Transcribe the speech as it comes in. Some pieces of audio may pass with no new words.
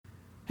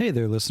Hey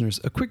there, listeners.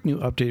 A quick new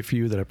update for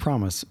you that I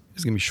promise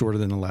is going to be shorter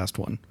than the last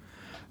one.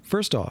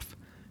 First off,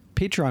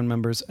 Patreon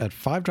members at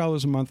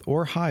 $5 a month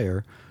or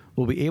higher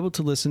will be able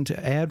to listen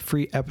to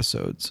ad-free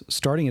episodes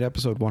starting at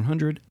episode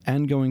 100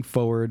 and going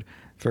forward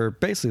for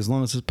basically as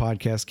long as this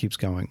podcast keeps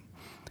going.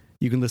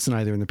 You can listen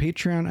either in the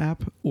Patreon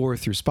app or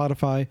through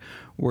Spotify,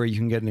 where you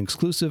can get an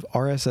exclusive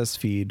RSS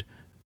feed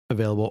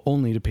available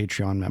only to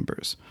Patreon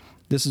members.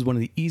 This is one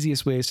of the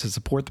easiest ways to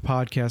support the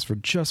podcast for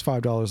just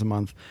 $5 a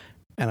month,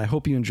 and I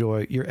hope you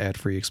enjoy your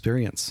ad-free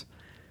experience.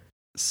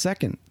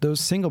 Second,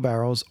 those single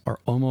barrels are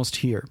almost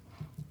here.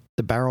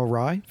 The Barrel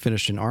Rye,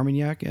 finished in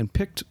Armagnac and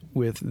picked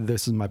with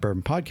This Is My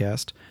Bourbon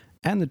Podcast,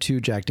 and the 2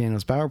 Jack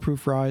Daniel's Barrel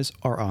Proof Ryes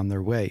are on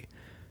their way.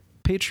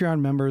 Patreon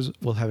members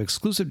will have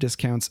exclusive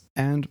discounts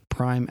and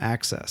Prime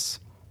access.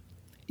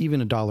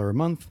 Even $1 a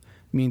month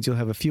means you'll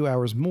have a few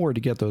hours more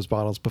to get those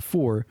bottles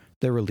before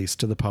they're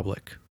released to the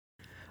public.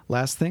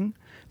 Last thing,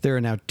 there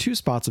are now 2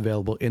 spots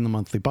available in the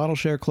monthly Bottle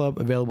Share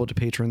Club available to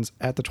patrons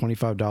at the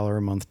 $25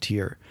 a month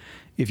tier.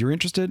 If you're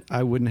interested,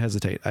 I wouldn't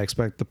hesitate. I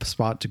expect the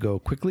spot to go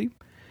quickly.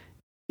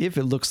 If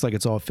it looks like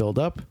it's all filled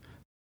up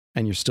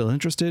and you're still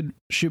interested,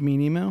 shoot me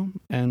an email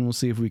and we'll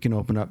see if we can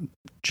open up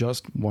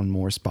just one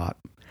more spot.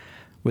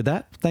 With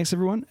that, thanks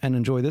everyone, and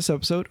enjoy this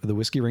episode of the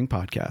Whiskey Ring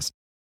Podcast.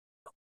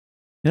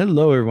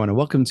 Hello everyone, and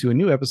welcome to a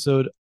new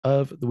episode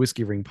of the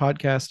Whiskey Ring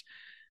Podcast.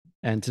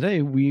 And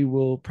today we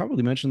will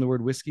probably mention the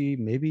word whiskey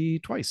maybe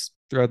twice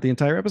throughout the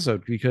entire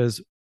episode, because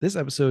this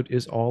episode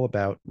is all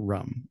about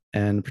rum,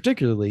 and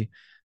particularly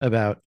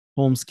about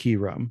Holmes Kaye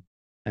rum.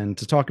 And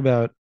to talk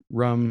about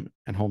rum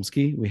and Holmes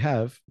Kaye, we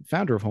have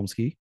founder of Holmes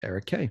Kaye,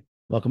 Eric Kaye.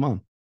 Welcome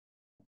on.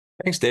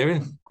 Thanks,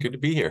 David. Good to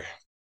be here.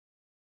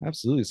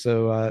 Absolutely.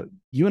 So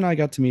you and I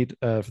got to meet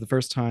for the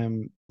first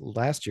time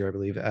last year, I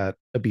believe, at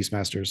a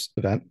Beastmasters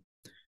event.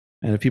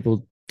 And if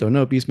people don't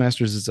know,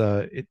 Beastmasters is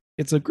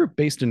it's a group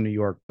based in New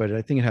York, but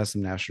I think it has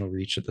some national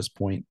reach at this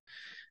point.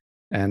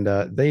 And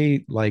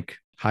they like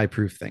high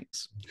proof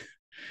things.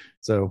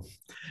 So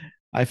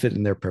I fit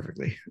in there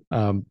perfectly.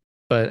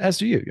 But as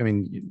do you. I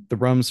mean, the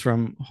rums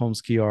from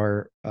Holmes Kaye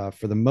are,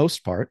 for the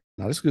most part,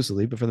 not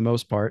exclusively, but for the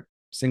most part,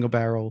 single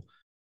barrel,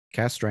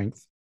 cask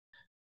strength.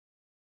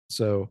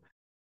 So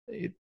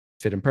it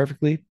fit in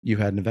perfectly. You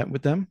had an event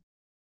with them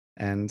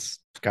and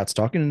got to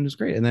talking, and it was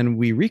great. And then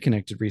we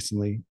reconnected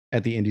recently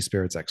at the Indie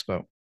Spirits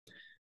Expo,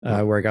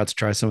 where I got to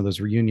try some of those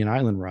Reunion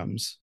Island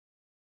rums.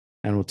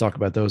 And we'll talk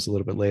about those a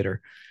little bit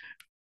later.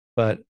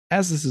 But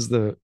as this is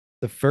the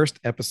first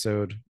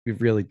episode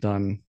we've really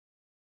done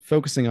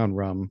focusing on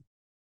rum,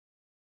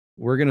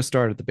 we're going to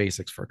start at the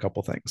basics for a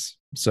couple things.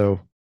 So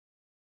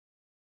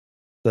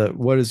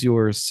what is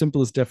your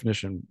simplest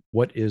definition?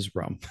 What is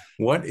rum?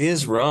 What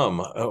is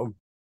rum?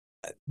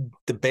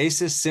 The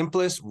basest,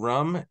 simplest,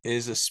 rum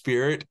is a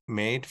spirit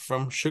made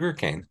from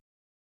sugarcane.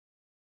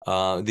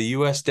 The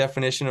U.S.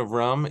 definition of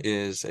rum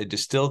is a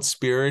distilled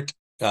spirit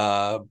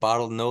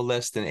bottled no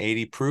less than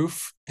 80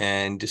 proof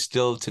and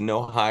distilled to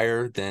no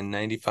higher than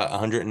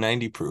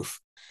 190 proof.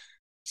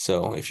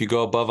 So if you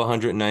go above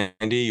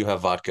 190, you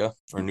have vodka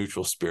or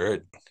neutral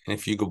spirit. And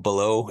if you go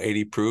below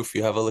 80 proof,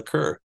 you have a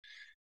liqueur.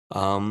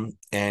 And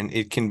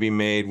it can be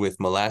made with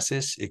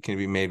molasses. It can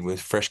be made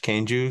with fresh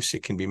cane juice.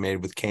 It can be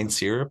made with cane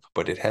syrup,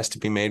 but it has to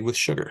be made with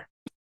sugar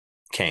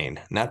cane,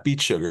 not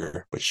beet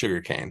sugar, but sugar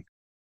cane.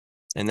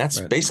 And that's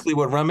basically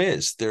what rum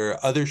is. There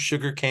are other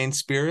sugar cane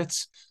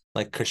spirits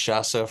like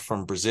cachaça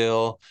from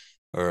Brazil,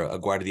 or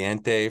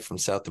aguardiente from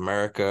South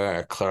America,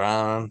 or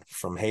clarin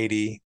from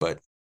Haiti, but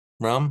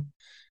rum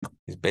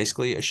is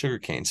basically a sugar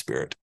cane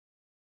spirit.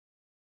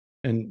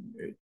 And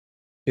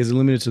is it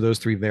limited to those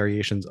 3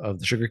 variations of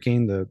the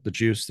sugarcane, the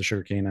juice, the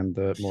sugarcane, and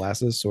the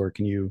molasses, or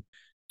can you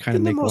kind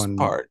of make one? For the most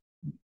part,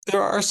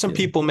 there are some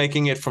people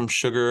making it from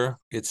sugar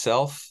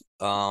itself,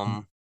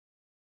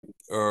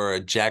 or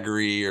a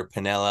jaggery or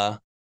panela,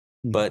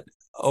 but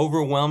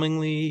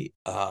overwhelmingly,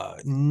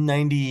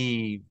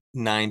 99%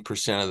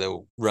 of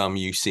the rum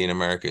you see in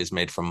America is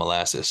made from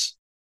molasses.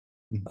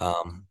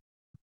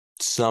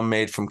 Some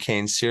made from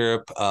cane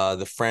syrup.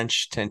 The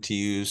French tend to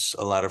use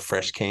a lot of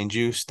fresh cane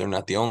juice. They're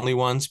not the only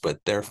ones, but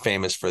they're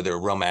famous for their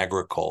rum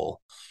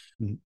agricole,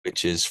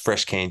 which is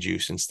fresh cane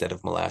juice instead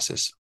of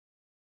molasses.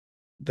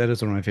 That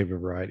is one of my favorite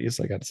varieties,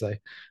 I got to say.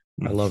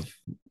 I love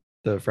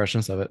the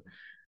freshness of it.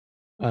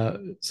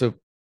 So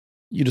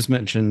you just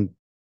mentioned,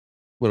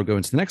 we'll go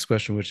into the next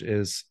question, which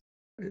is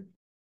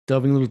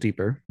delving a little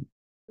deeper,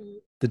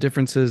 the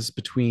differences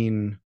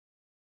between,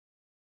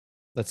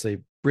 let's say,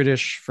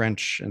 British,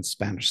 French, and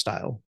Spanish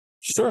style.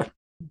 Sure.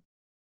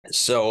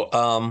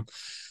 So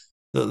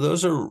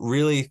those are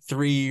really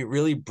 3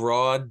 really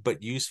broad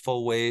but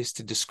useful ways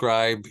to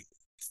describe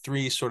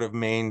 3 sort of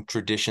main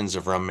traditions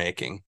of rum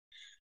making.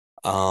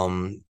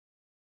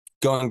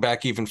 Going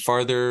back even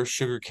farther,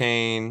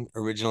 sugarcane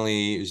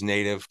originally was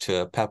native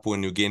to Papua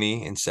New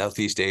Guinea in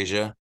Southeast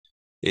Asia.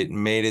 It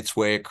made its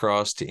way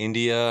across to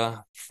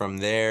India. From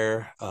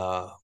there,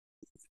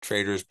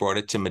 traders brought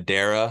it to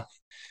Madeira.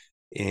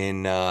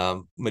 In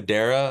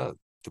Madeira,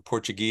 the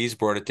Portuguese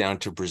brought it down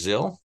to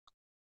Brazil.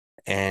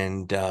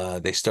 and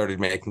they started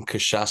making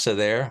cachaça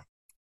there.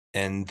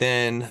 And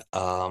then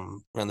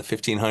around the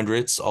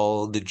 1500s,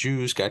 all the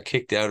Jews got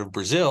kicked out of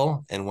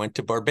Brazil and went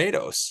to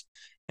Barbados.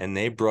 And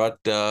they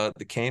brought the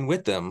cane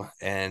with them.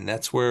 And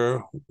that's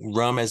where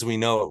rum as we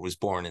know it was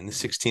born in the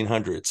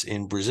 1600s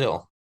in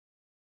Brazil.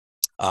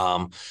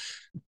 Um,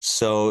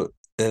 so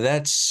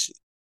that's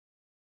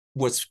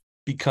what's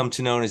become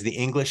to known as the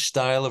English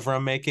style of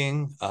rum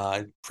making,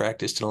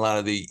 practiced in a lot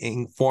of the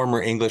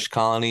former English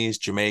colonies,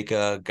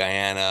 Jamaica,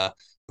 Guyana,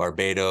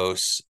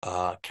 Barbados,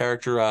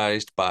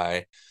 characterized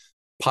by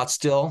pot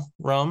still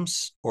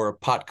rums or a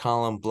pot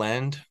column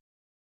blend,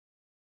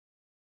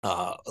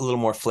 a little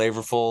more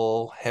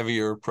flavorful,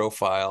 heavier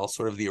profile,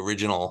 sort of the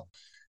original.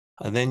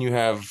 And then you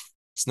have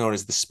it's known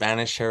as the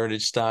Spanish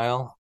heritage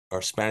style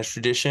or Spanish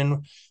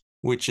tradition,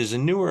 which is a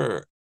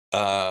newer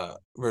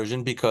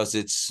version because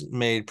it's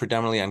made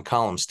predominantly on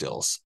column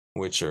stills,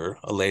 which are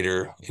a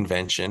later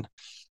invention.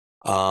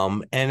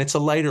 And it's a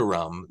lighter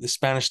rum. The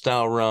Spanish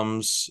style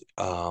rums,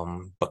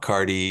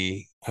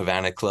 Bacardi,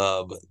 Havana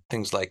Club,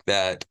 things like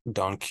that,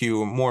 Don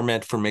Q, are more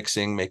meant for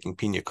mixing, making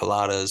pina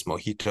coladas,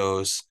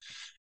 mojitos.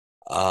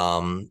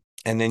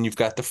 And then you've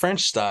got the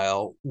French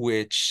style,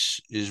 which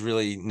is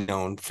really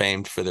known,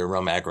 famed for their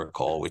rum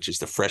agricole, which is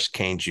the fresh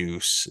cane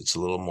juice. It's a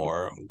little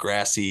more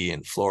grassy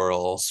and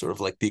floral, sort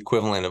of like the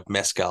equivalent of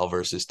mezcal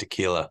versus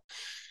tequila.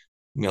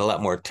 You know, a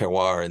lot more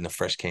terroir in the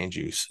fresh cane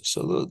juice.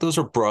 So those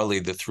are broadly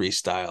the three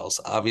styles.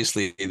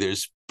 Obviously,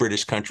 there's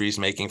British countries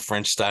making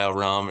French style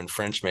rum and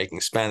French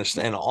making Spanish,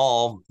 and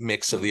all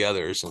mix of the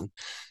others.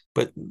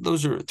 But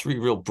those are three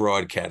real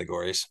broad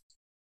categories.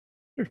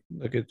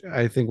 Look,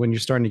 I think when you're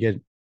starting to get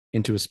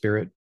into a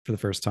spirit for the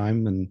first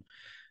time, and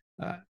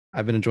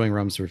I've been enjoying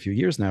rums for a few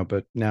years now,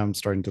 but now I'm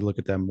starting to look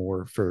at them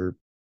more for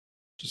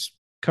just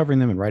covering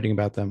them and writing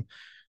about them.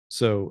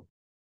 So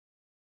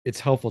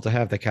it's helpful to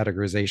have that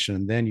categorization,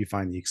 and then you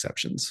find the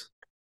exceptions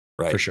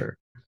for Right. sure.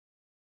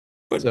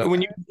 But So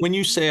when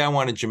you say I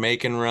want a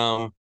Jamaican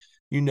rum,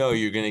 you know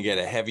you're going to get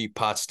a heavy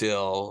pot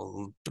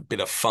still, a bit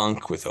of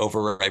funk with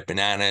overripe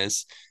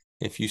bananas.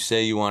 If you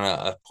say you want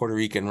a Puerto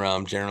Rican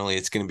rum, generally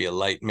it's going to be a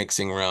light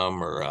mixing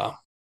rum, or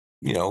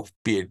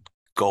be it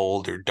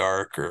gold or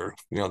dark, or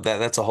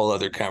that's a whole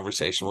other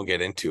conversation we'll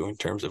get into in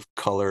terms of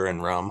color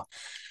and rum.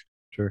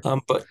 sure.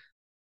 But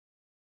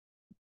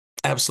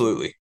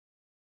absolutely.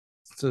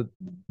 So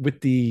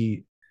with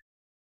the,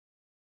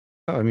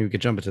 oh, I mean, we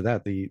could jump into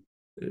that. The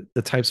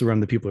types of rum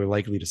that people are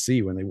likely to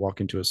see when they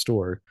walk into a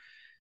store,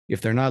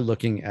 if they're not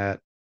looking at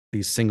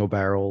these single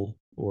barrel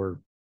or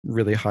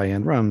really high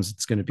end rums,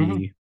 it's going to Mhm.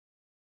 be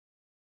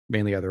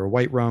mainly either a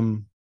white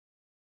rum,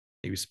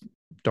 maybe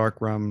dark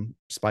rum,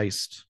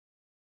 spiced,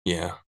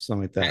 Yeah.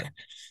 something like that.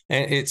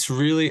 And it's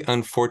really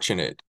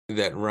unfortunate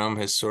that rum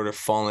has sort of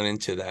fallen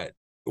into that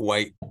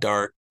white,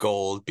 dark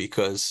gold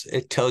because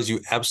it tells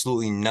you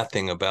absolutely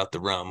nothing about the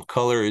rum.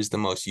 Color is the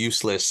most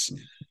useless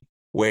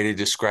way to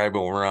describe a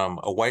rum.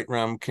 A white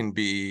rum can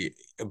be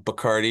a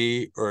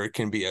Bacardi, or it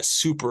can be a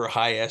super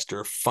high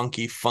ester,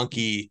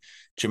 funky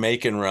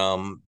Jamaican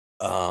rum,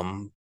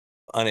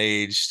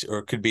 unaged, or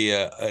it could be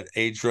an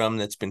aged rum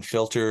that's been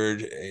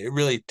filtered. It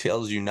really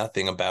tells you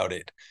nothing about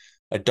it.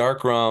 A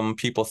dark rum,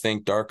 people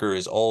think darker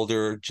is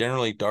older.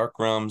 Generally, dark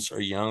rums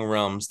are young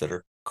rums that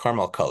are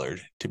caramel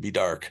colored to be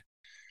dark,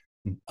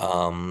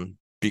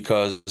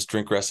 because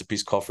drink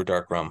recipes call for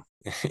dark rum.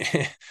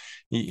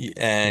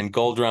 And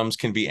gold rums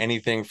can be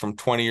anything from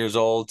 20 years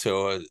old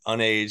to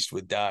unaged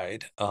with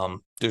dyed.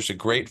 There's a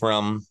great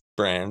rum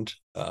brand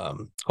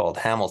called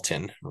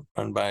Hamilton,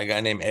 run by a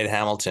guy named Ed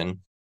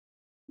Hamilton.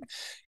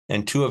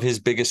 And two of his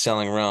biggest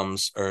selling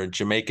rums are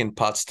Jamaican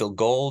Pot Still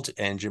Gold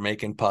and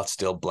Jamaican Pot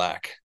Still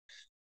Black.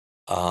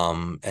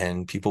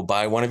 And people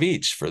buy one of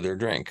each for their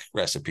drink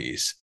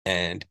recipes,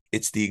 and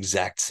it's the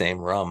exact same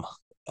rum.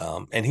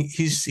 And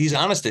he's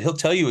honest. He'll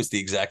tell you it's the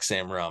exact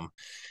same rum.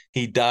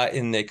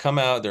 And they come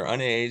out, they're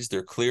unaged,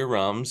 they're clear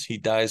rums. He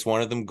dyes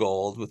one of them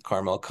gold with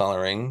caramel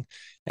coloring,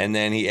 and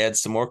then he adds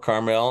some more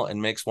caramel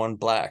and makes one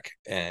black.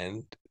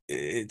 And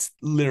it's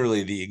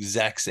literally the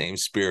exact same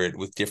spirit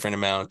with different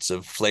amounts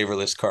of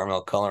flavorless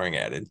caramel coloring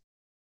added.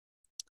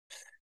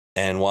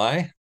 And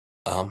why?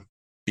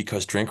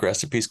 Because drink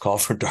recipes call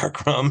for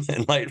dark rum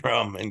and light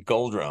rum and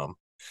gold rum.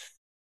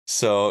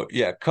 So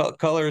yeah,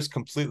 color is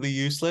completely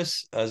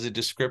useless as a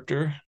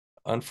descriptor,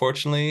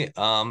 unfortunately.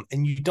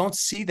 And you don't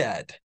see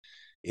that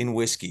in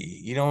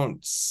whiskey.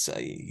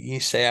 You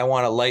say I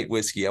want a light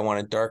whiskey, I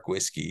want a dark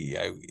whiskey.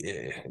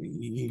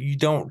 You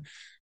don't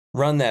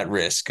run that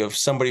risk of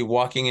somebody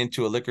walking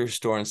into a liquor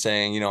store and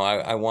saying,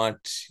 I want,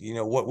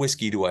 what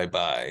whiskey do I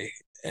buy?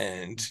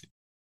 And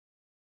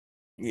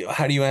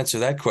how do you answer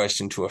that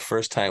question to a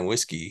first time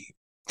whiskey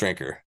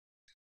drinker?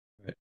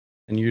 Right.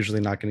 And you're usually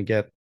not going to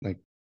get like,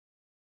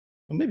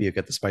 well, maybe you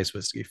get the spice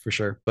whiskey for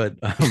sure, but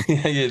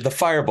Yeah, the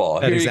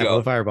Fireball. that Here you example, go.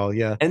 the fireball,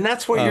 yeah. And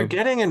that's what you're Um,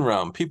 getting in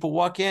rum. People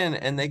walk in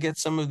and they get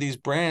some of these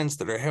brands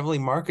that are heavily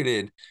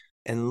marketed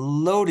and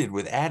loaded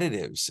with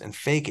additives and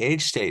fake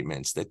age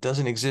statements that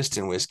doesn't exist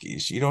in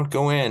whiskeys. You don't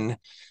go in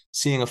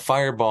seeing a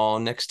Fireball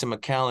next to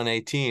Macallan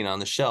 18 on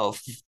the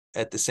shelf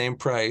at the same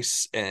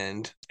price,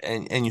 and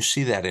you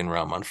see that in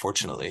rum,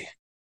 unfortunately.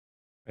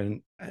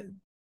 And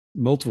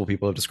multiple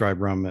people have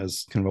described rum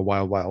as kind of a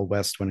wild, wild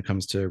west when it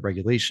comes to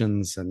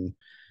regulations and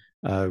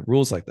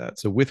rules like that.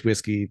 So with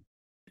whiskey,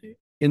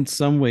 in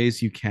some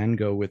ways, you can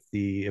go with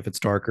the if it's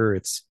darker,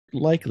 it's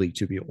likely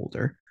to be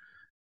older.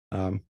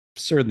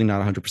 Certainly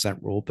not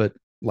 100% rule, but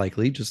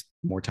likely just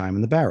more time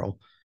in the barrel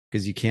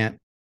because you can't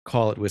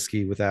call it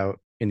whiskey without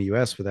in the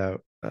US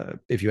without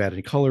if you add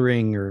any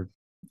coloring or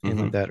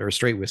anything like that, or a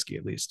straight whiskey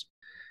at least.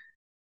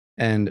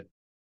 And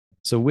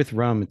so with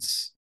rum,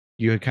 it's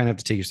you kind of have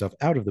to take yourself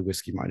out of the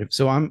whiskey mind.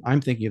 So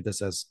I'm thinking of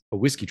this as a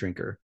whiskey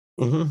drinker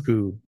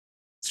who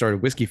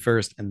started whiskey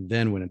first and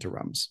then went into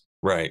rums.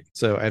 Right.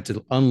 So I have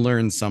to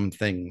unlearn some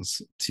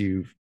things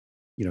to,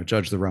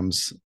 judge the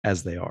rums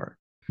as they are.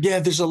 Yeah,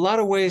 there's a lot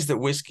of ways that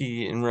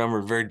whiskey and rum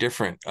are very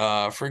different.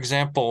 For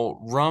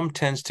example, rum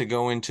tends to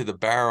go into the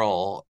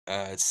barrel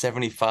at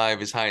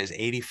 75 as high as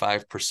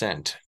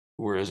 85%,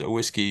 whereas a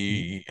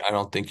whiskey, I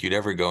don't think you'd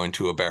ever go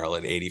into a barrel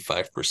at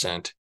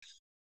 85%.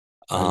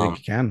 I think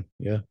you can.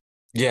 Yeah.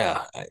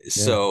 Yeah. Yeah.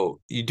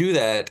 So you do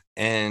that.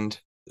 And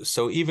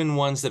so even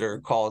ones that are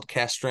called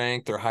cast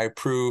strength or high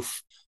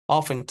proof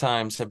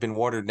oftentimes have been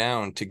watered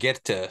down to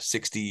get to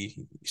 60,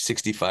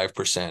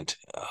 65%,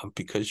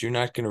 because you're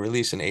not going to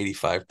release an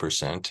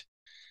 85% Right.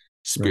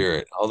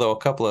 spirit, although a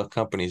couple of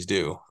companies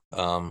do.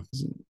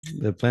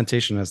 The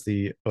plantation has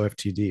the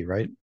OFTD,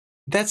 right? Or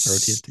That's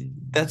OTFD.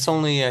 that's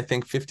only, I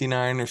think,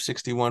 59 or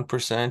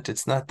 61%.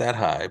 It's not that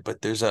high,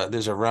 but there's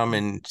a rum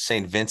in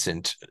St.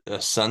 Vincent,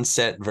 a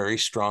Sunset very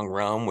strong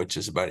rum, which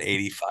is about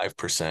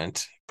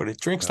 85%, but it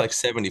drinks Yeah. like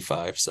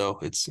 75. So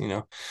it's,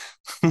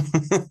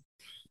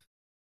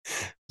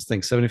 Just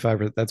think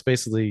 75, that's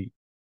basically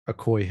a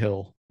Coy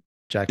Hill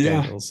Jack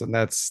yeah, Daniels. And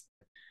I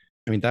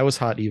mean, that was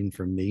hot even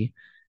for me.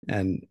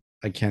 And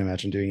I can't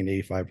imagine doing an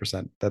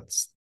 85%.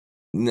 That's,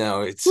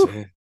 no,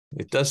 whew,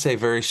 it does say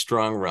very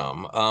strong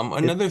rum.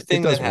 it, Another it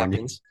thing that does warn you.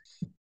 happens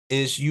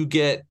is you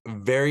get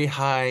very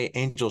high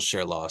angel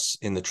share loss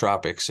in the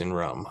tropics in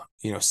rum.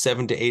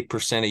 7 to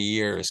 8% a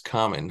year is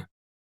common.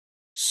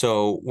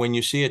 So when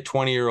you see a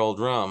 20-year-old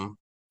rum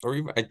or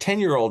even a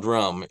 10-year-old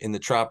rum in the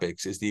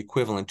tropics is the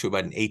equivalent to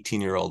about an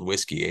 18-year-old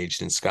whiskey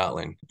aged in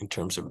Scotland in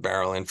terms of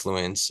barrel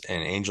influence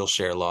and angel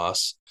share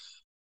loss.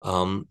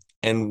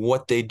 And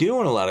what they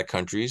do in a lot of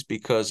countries,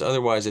 because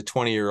otherwise a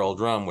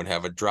 20-year-old rum would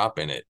have a drop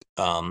in it,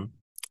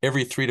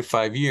 every 3 to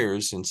 5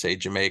 years in, say,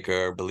 Jamaica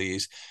or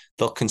Belize,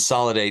 they'll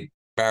consolidate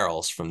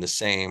barrels from the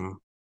same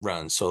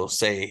run. So,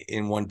 say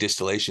in one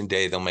distillation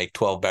day, they'll make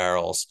 12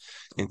 barrels.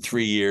 In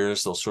 3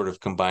 years, they'll sort of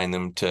combine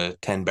them to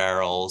 10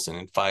 barrels, and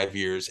in 5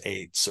 years,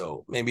 8.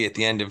 So, maybe at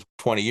the end of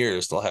 20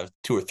 years, they'll have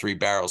 2 or 3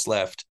 barrels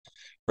left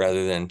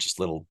rather than just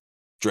little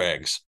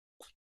dregs.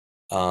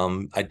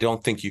 I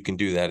don't think you can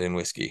do that in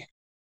whiskey.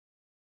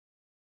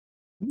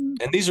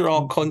 And these are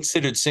all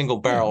considered single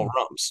Yeah. barrel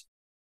rums.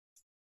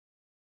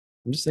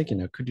 I'm just thinking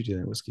now, could you do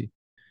that whiskey?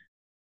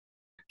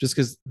 Just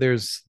because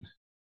there's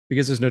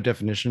no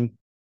definition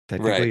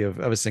technically Right.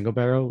 of a single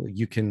barrel,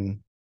 you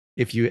can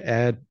if you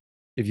add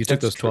if you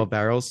took That's those 12 true.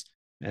 barrels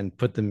and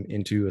put them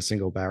into a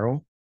single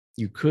barrel,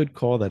 you could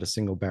call that a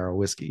single barrel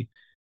whiskey.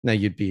 Now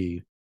you'd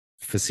be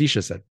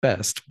facetious at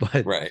best,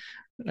 but Right.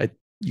 I,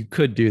 you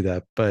could do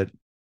that. But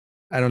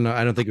I don't know.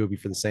 I don't think it would be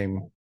for the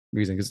same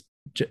reason. Because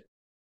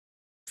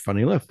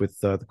funny enough, with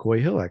the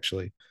Coy Hill,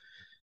 actually,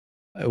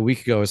 a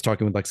week ago, I was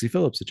talking with Lexi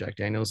Phillips at Jack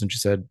Daniels, and she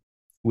said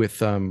with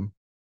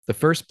the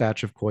first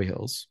batch of Coy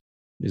Hills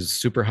is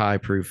super high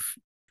proof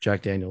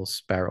Jack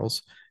Daniels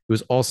barrels. It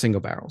was all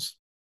single barrels.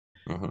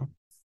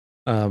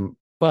 Mm-hmm.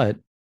 But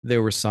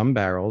there were some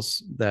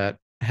barrels that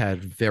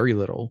had very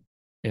little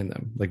in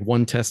them. Like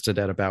one tested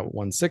at about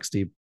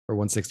 160 or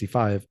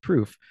 165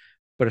 proof,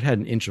 but it had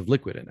an inch of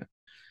liquid in it.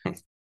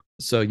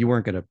 So you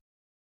weren't going to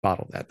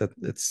bottle that. That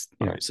it's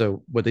Right.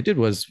 So what they did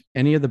was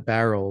any of the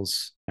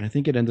barrels, and I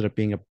think it ended up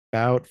being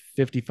about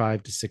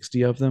 55 to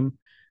 60 of them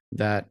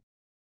that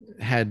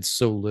had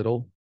so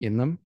little in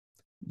them.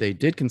 They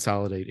did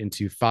consolidate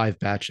into 5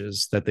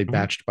 batches that they Mm-hmm.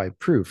 batched by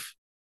proof.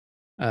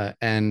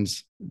 And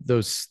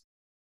those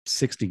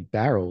 60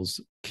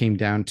 barrels came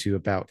down to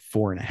about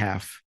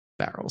 4.5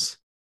 barrels.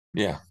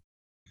 Yeah.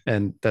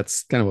 And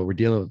that's kind of what we're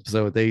dealing with.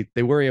 So they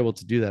were able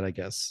to do that, I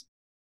guess.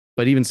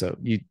 But even so,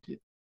 The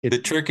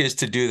it trick is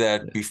to do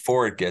that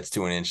before it gets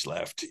to an inch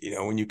left.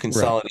 When you right,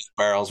 consolidate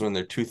barrels when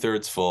they're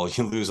 2/3 full,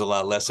 you lose a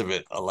lot less of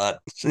it, a lot,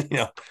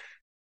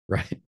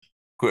 right,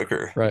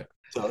 quicker. right.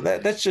 So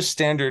that's just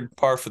standard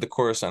par for the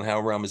course on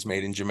how rum is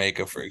made in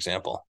Jamaica, for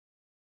example.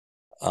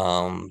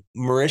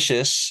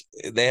 Mauritius,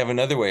 they have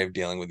another way of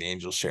dealing with the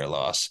angel share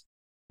loss.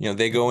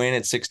 They go in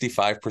at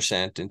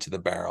 65% into the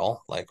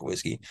barrel, like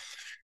whiskey.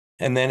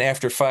 And then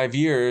after 5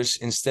 years,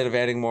 instead of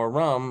adding more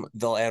rum,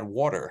 they'll add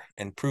water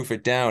and proof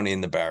it down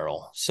in the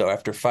barrel. So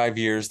after 5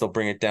 years, they'll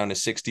bring it down to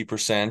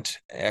 60%.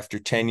 After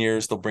 10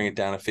 years, they'll bring it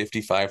down to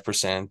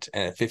 55%.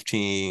 And at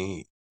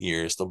 15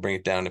 years, they'll bring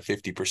it down to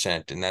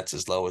 50%. And that's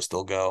as low as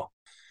they'll go.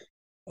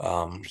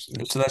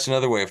 So that's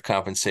another way of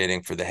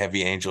compensating for the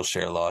heavy angel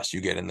share loss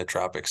you get in the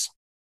tropics.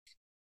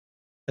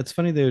 It's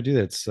funny they would do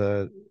that. It's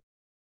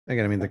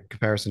again, I mean, the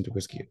comparison to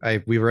whiskey.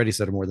 We've already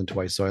said it more than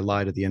twice, so I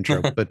lied at the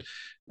intro. But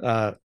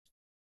uh,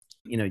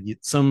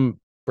 some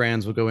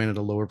brands will go in at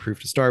a lower proof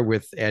to start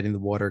with, adding the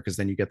water because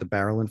then you get the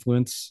barrel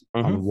influence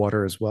on the Hmm.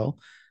 water as well.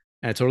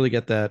 And I totally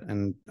get that.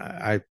 And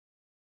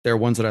there are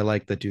ones that I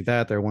like that do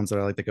that. There are ones that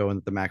I like that go in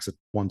at the max at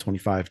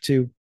 125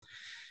 too.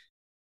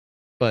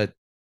 But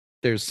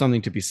there's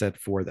something to be said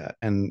for that.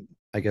 And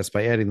I guess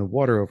by adding the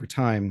water over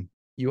time,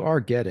 you are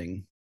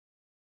getting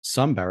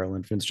some barrel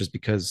influence just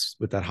because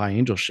with that high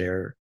angel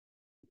share,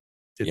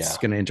 it's Yeah.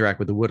 going to interact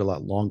with the wood a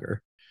lot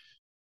longer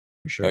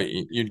for sure.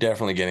 You're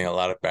definitely getting a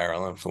lot of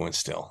barrel influence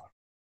still.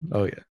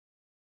 Oh yeah.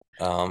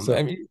 I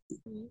So mean,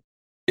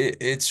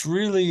 it's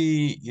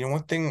really,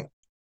 one thing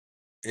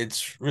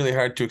it's really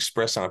hard to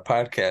express on a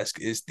podcast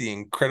is the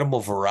incredible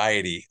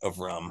variety of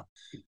rum.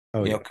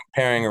 oh yeah.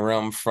 Comparing a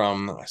rum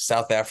from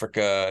South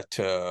Africa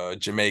to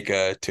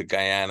Jamaica to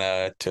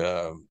Guyana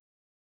to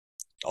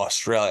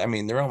Australia. I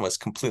mean, they're almost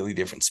completely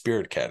different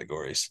spirit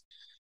categories.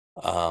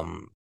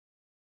 Um,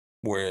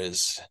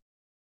 Whereas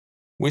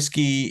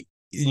whiskey,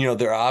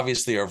 there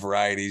obviously are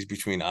varieties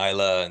between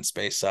Isla and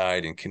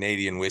Speyside and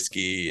Canadian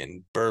whiskey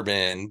and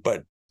bourbon,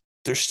 but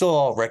they're still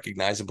all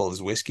recognizable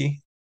as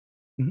whiskey.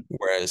 Mhm.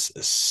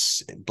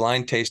 Whereas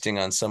blind tasting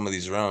on some of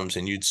these rums,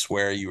 and you'd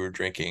swear you were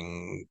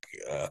drinking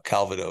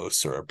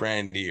Calvados or a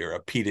brandy or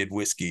a peated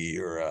whiskey,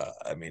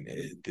 I mean,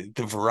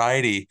 the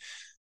variety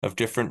of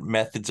different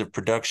methods of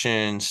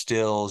production,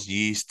 stills,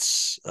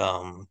 yeasts.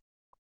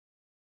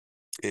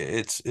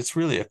 It's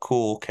really a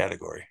cool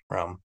category,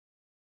 rum.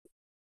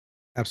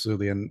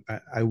 Absolutely. And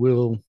I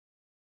will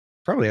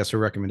probably ask for a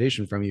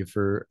recommendation from you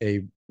for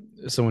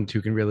someone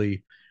who can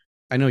really,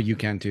 I know you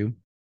can too,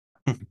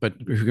 but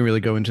who can really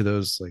go into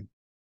those like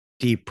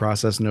deep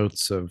process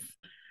notes of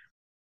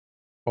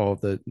all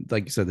the,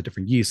 like you said, the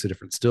different yeasts, the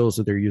different stills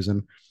that they're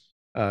using.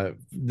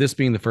 This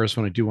being the first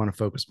one, I do want to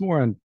focus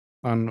more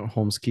on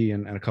Holmes Key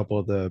and a couple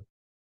of the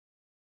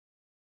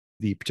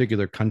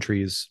particular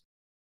countries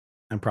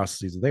and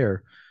processes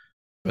there.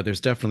 But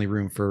there's definitely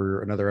room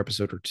for another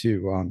episode or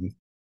two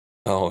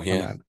Oh on yeah.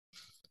 that.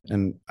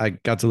 And I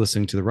got to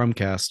listening to the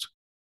Rumcast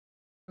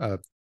uh,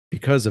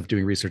 because of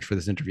doing research for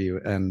this interview,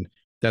 and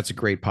that's a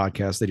great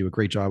podcast. They do a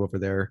great job over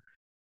there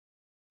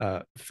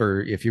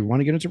for if you want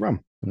to get into rum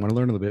and want to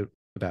learn a little bit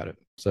about it.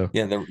 So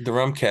Yeah, the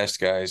Rumcast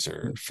guys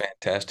are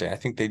fantastic. I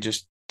think they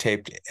just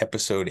taped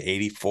episode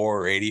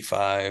 84 or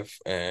 85,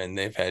 and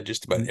they've had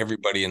just about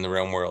everybody in the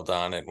rum world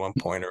on at one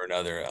point or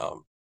another.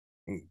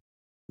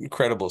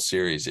 Incredible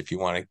series if you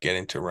want to get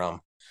into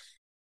rum.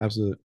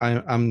 absolutely,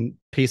 I'm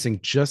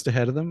pacing just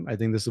ahead of them. I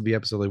think this will be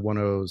episode like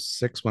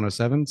 106,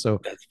 107. So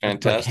That's like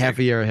half fantastic.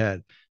 a year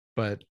ahead.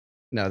 But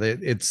no,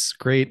 it's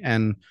great.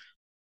 And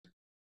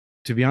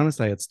to be honest,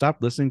 I had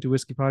stopped listening to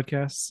whiskey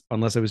podcasts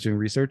unless I was doing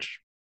research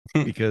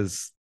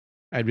because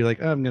I'd be like,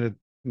 oh, I'm gonna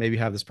maybe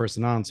have this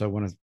person on, so I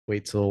want to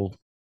wait till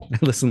I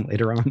listen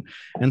later on.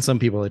 And some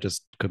people I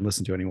just couldn't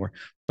listen to anymore.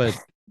 But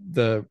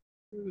the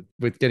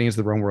with getting into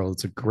the rum world,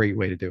 it's a great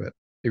way to do it.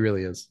 It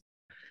really is.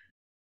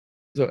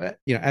 So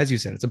as you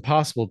said, it's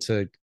impossible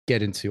to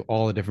get into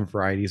all the different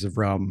varieties of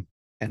rum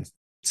and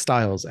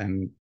styles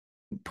and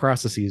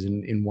processes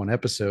in one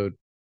episode.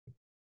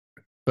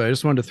 But I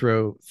just wanted to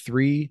throw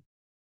three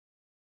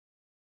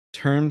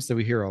terms that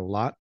we hear a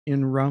lot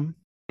in rum,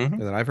 Mhm.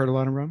 that I've heard a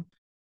lot in rum.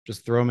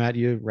 Just throw them at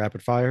you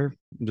rapid fire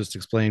and just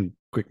explain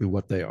quickly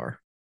what they are.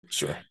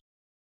 Sure.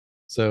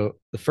 So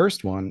the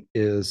first one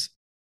is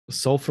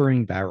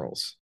sulfuring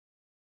barrels.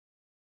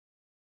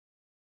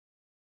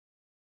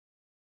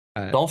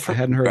 I Sulfur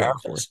hadn't heard that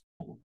before.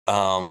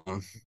 barrels.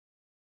 Um,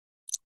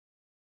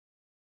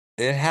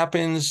 it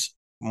happens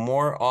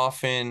more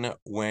often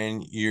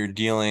when you're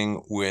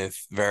dealing with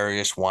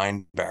various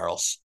wine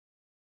barrels.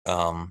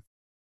 Um,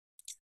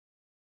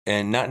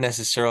 and not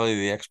necessarily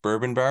the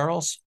ex-bourbon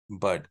barrels,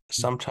 but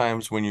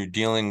sometimes when you're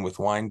dealing with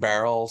wine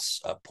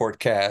barrels, port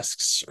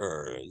casks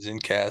or zin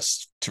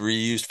casks to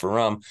reuse for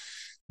rum,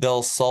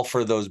 they'll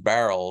sulfur those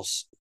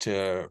barrels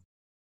to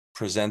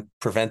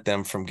prevent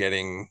them from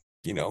getting,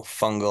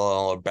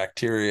 fungal or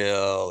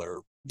bacterial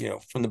or,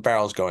 from the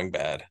barrels going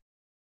bad.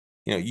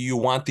 You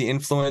want the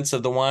influence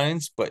of the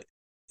wines, but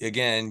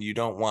again, you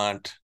don't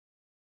want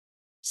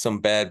some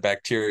bad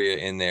bacteria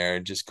in there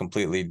just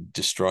completely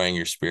destroying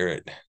your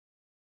spirit.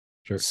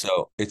 Sure.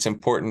 So it's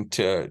important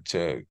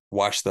to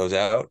wash those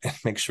out and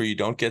make sure you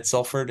don't get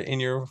sulfured in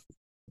your,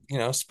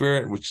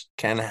 spirit, which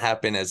can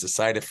happen as a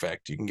side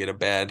effect. You can get a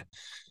bad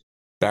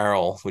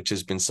barrel which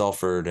has been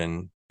sulfured,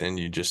 and then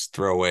you just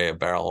throw away a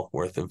barrel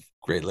worth of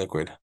great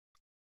liquid.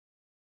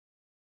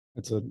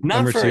 That's a Not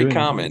number very two. And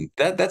common.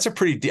 That's a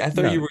pretty deep. I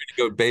thought you no, were going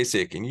to go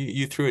basic, and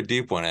you threw a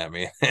deep one at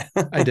me.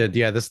 I did.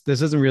 Yeah, this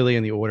isn't really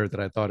in the order that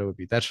I thought it would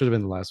be. That should have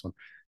been the last one.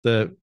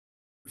 The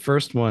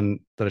first one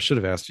that I should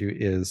have asked you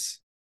is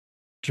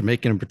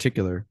Jamaican in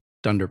particular,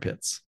 dunder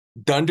pits.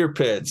 Dunder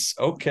pits.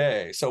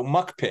 Okay. So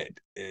muck pit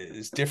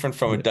is different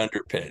from a Yeah.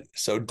 dunder pit.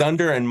 So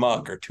dunder and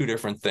muck are two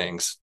different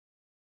things.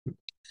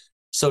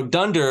 So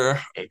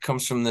dunder, it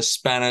comes from the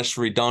Spanish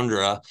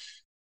redondra,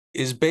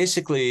 is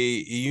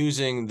basically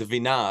using the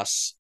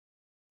vinasse,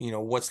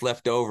 what's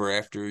left over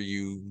after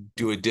you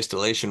do a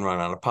distillation run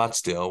on a pot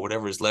still,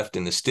 whatever is left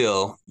in the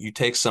still, you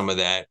take some of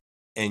that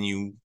and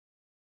you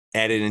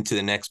add it into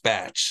the next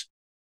batch.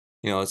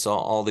 It's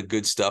all the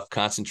good stuff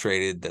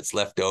concentrated that's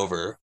left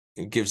over.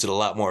 It gives it a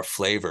lot more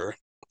flavor.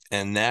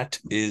 And that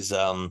is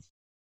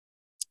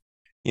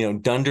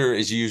dunder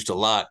is used a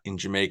lot in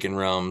Jamaican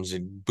rums.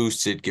 It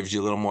boosts it, gives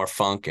you a little more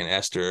funk and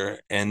ester.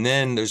 And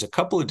then there's a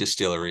couple of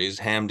distilleries,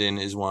 Hamden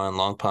is one,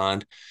 Long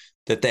Pond,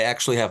 that they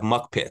actually have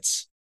muck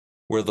pits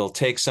where they'll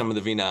take some of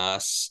the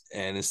vinasse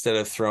and instead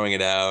of throwing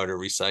it out or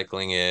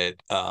recycling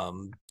it,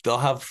 they'll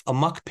have a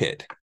muck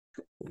pit,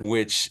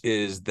 which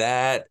is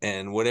that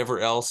and whatever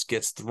else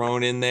gets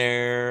thrown in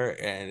there.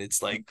 And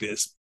it's like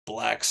this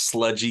black,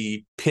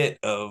 sludgy pit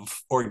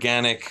of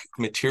organic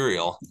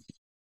material.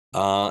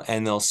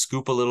 And they'll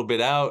scoop a little bit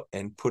out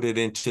and put it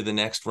into the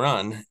next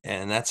run.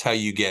 And that's how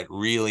you get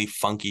really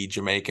funky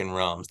Jamaican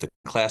rums. The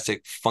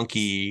classic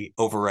funky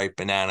overripe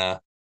banana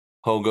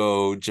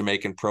Hogo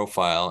Jamaican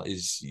profile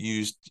is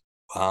used,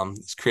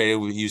 it's created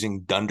with using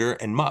dunder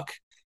and muck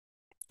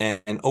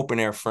and open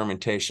air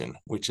fermentation,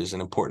 which is an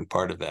important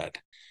part of that.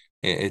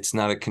 It's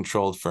not a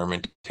controlled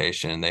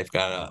fermentation. They've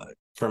got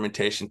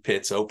fermentation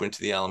pits open to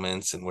the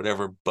elements, and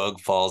whatever bug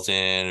falls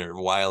in or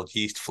wild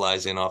yeast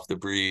flies in off the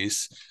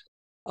breeze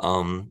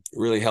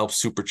really helps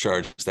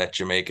supercharge that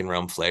Jamaican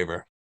rum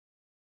flavor.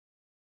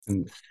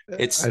 And I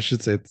It's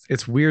should say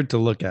it's weird to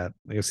look at.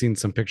 Like, I've seen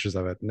some pictures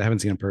of it and I haven't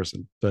seen it in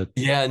person, but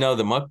Yeah, no,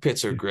 the muck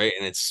pits are great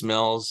and it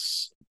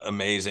smells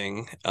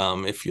amazing.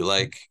 If you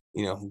like,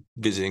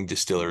 visiting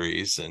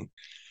distilleries and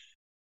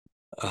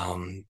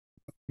um,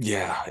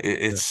 yeah, yeah.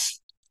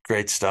 it's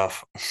great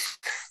stuff.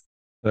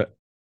 But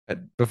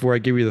before I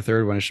give you the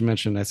third one, I should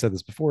mention I said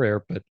this before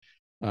air, but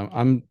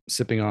I'm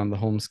sipping on the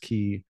Holmes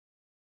Key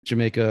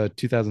Jamaica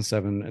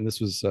 2007, and this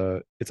was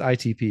it's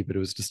ITP, but it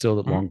was distilled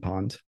at Mhm. Long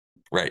Pond.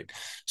 Right.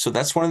 So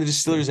that's one of the Yeah.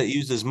 distilleries that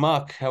uses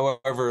muck.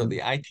 However,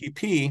 the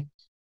ITP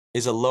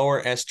is a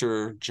lower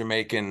ester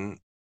Jamaican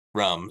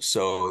rum,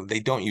 so they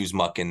don't use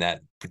muck in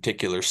that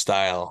particular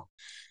style.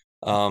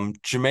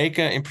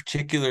 Jamaica, in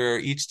particular,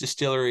 each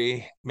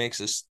distillery makes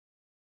a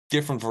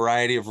different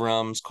variety of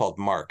rums called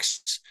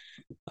marks.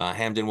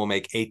 Hamden will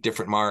make 8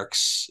 different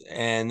marks,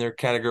 and they're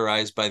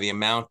categorized by the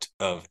amount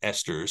of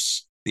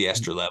esters, the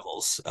ester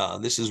levels.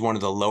 This is one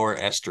of the lower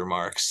ester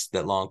marks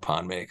that Long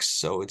Pond makes,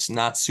 so it's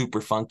not super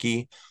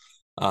funky.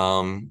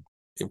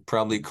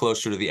 Probably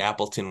closer to the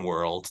Appleton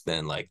world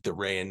than like the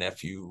Ray and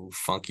Nephew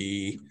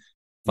funky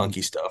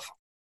stuff.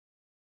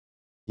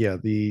 Yeah,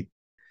 the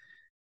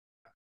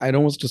I'd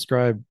almost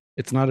describe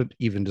it's not an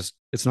even just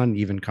it's not an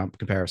even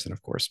comparison,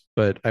 of course,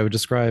 but I would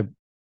describe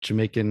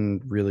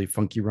Jamaican really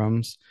funky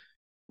rums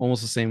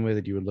almost the same way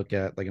that you would look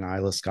at like an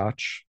Isla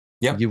Scotch.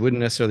 Yep, You wouldn't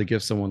necessarily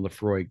give someone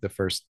Lefroy the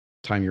first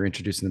time you're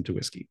introducing them to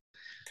whiskey.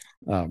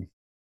 Um,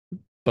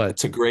 but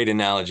that's a great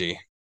analogy.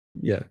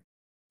 yeah,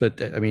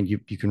 but I mean, you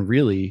can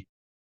really,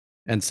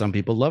 and some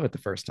people love it the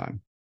first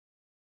time.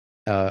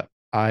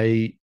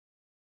 I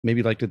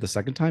maybe liked it the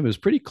second time. It was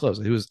pretty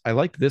close. I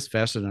liked this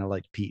faster than I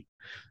liked Pete.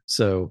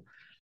 So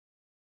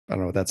I don't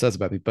know what that says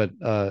about me, but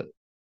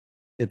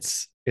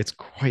it's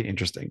quite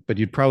interesting. But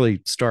you'd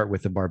probably start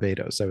with the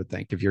Barbados, I would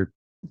think, if you're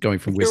going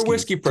from If you're a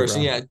whiskey whiskey to person,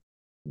 rum. yeah,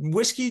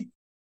 whiskey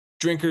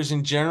drinkers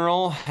in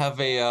general have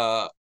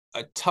a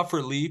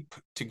tougher leap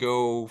to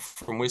go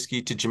from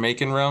whiskey to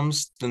Jamaican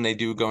rums than they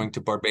do going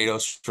to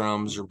Barbados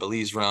rums or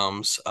Belize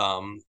rums.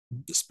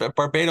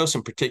 Barbados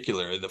in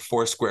particular, the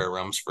Four Square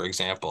rums, for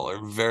example,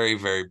 are very,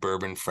 very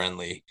bourbon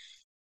friendly.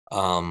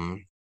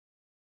 Um,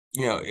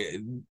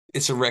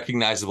 it's a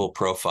recognizable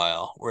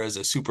profile, whereas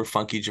a super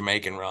funky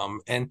Jamaican rum,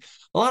 and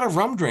a lot of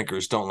rum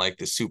drinkers don't like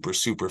the super,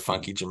 super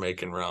funky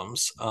Jamaican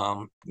rums.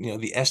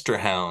 The ester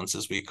hounds,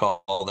 as we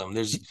call them.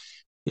 There's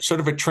sort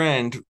of a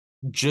trend,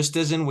 just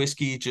as in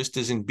whiskey, just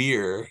as in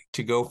beer,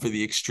 to go for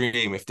the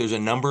extreme. If there's a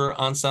number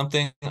on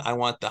something, I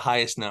want the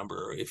highest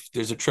number. If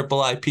there's a triple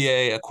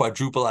IPA, a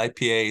quadruple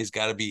IPA has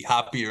got to be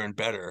hoppier and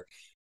better.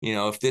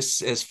 If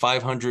this has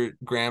 500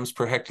 grams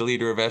per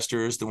hectoliter of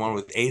esters, the one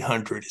with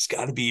 800 has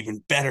got to be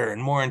even better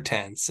and more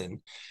intense. And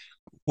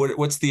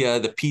what's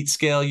the peat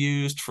scale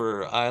used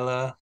for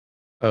Isla?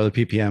 Oh, the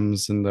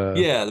PPMs and the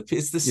Yeah,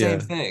 it's the same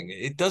yeah, thing.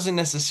 It doesn't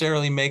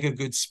necessarily make a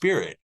good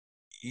spirit.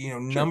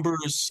 sure.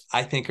 Numbers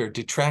I think are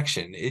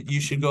detraction.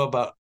 You should go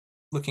about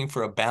looking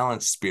for a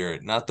balanced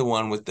spirit, not the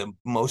one with the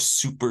most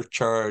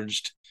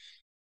supercharged,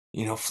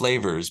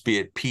 flavors, be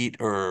it peat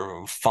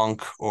or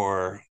funk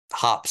or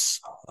hops.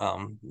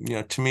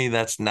 To me,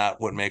 that's not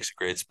what makes a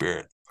great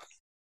spirit.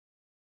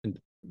 And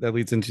that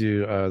leads into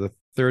the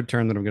third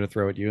term that I'm going to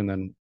throw at you, and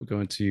then we'll go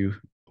into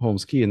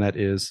Holmes Key, and that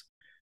is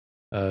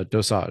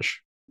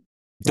dosage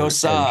or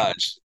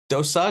edge.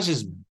 Dosage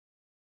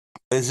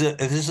is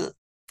a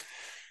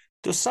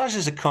dosage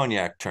is a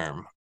cognac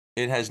term.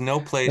 It has no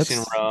place in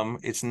That's rum.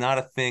 It's not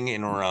a thing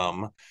in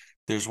rum.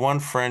 There's one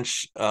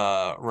French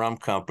rum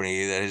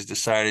company that has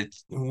decided,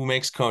 who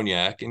makes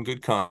cognac and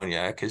good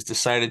cognac, has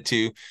decided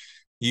to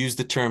use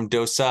the term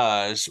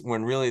dosage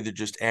when really they're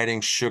just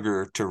adding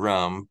sugar to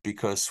rum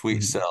because sweet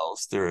mhm,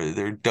 sells.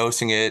 They're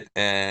dosing it,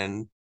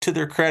 and to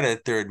their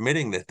credit, they're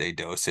admitting that they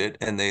dose it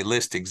and they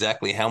list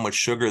exactly how much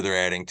sugar they're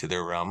adding to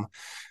their rum.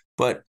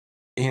 But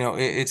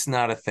it's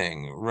not a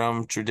thing.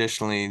 Rum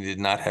traditionally did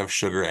not have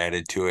sugar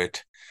added to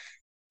it.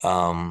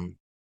 Um,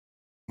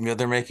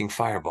 they're making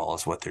Fireball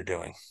is what they're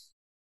doing.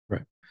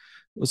 right.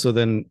 So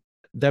then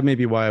that may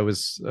be why I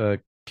was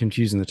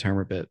confusing the term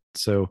a bit.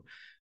 So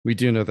we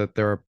do know that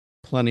there are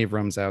plenty of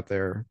rums out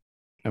there,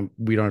 and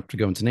we don't have to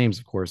go into names,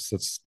 of course.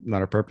 That's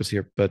not our purpose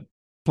here, but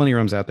plenty of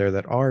rums out there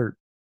that are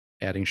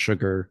adding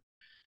sugar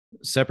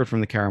separate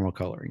from the caramel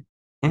coloring.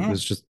 Like Mhm.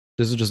 this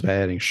is just about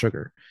adding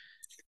sugar,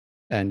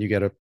 and you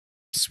get a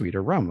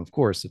sweeter rum. Of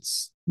course,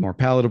 it's more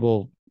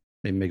palatable.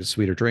 Maybe makes a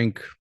sweeter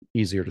drink,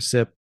 easier to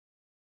sip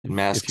if you're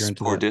Masks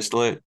into pour that.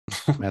 distillate.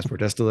 Mass pour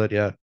distillate,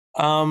 yeah.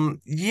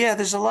 Yeah,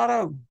 there's a lot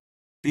of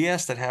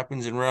BS that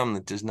happens in rum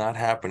that does not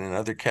happen in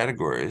other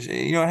categories.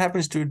 It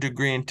happens to a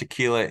degree in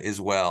tequila as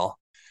well.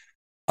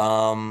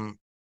 Um,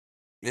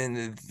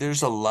 and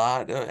there's a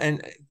lot.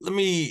 And let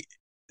me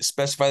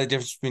specify the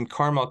difference between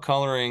caramel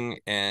coloring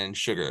and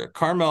sugar.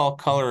 Caramel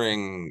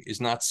coloring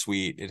is not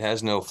sweet. It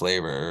has no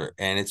flavor,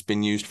 and it's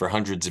been used for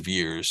hundreds of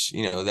years.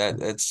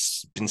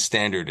 That's been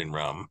standard in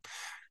rum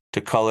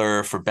to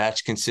color for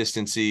batch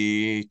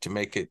consistency to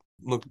make it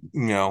look,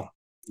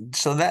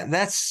 so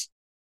that's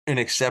an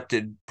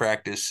accepted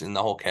practice in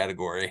the whole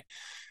category.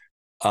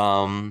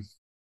 Um,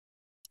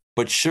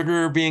 but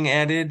sugar being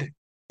added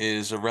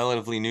is a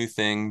relatively new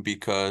thing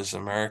because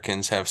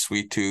Americans have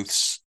sweet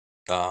tooths.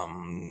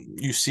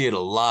 You see it a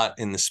lot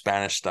in the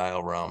Spanish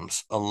style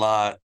rums. A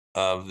lot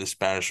of the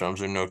Spanish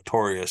rums are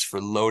notorious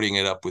for loading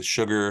it up with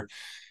sugar,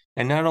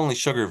 and not only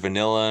sugar,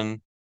 vanilla,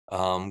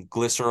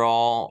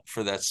 glycerol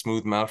for that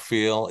smooth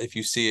mouthfeel. If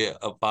you see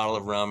a bottle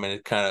of rum and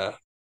it kind of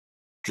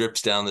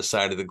drips down the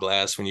side of the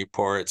glass when you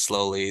pour it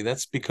slowly,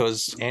 that's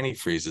because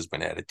antifreeze has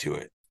been added to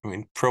it. I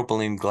mean,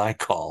 propylene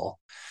glycol.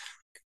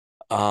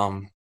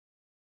 Um,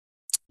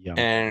 Yum.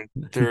 and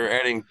they're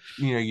adding,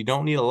 you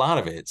don't need a lot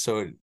of it.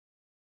 So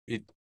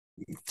it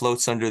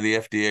floats under the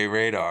FDA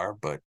radar,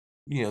 but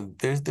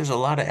there's a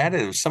lot of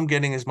additives, some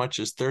getting as much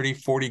as 30,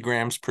 40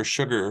 grams per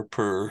sugar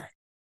per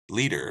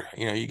liter.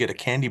 You get a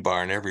candy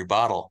bar in every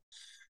bottle.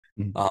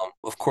 Mm.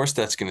 Of course,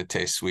 that's going to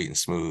taste sweet and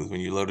smooth when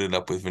you load it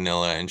up with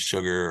vanilla and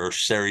sugar or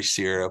sherry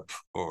syrup,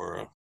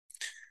 or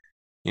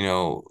you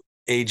know,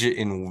 age it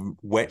in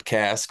wet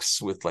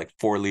casks with like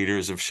 4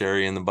 liters of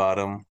sherry in the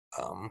bottom.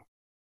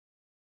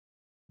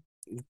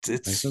 Makes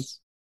It's sense.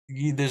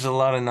 there's a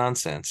lot of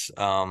nonsense.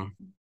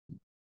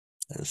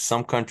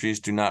 Some countries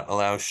do not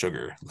allow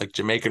sugar, like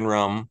Jamaican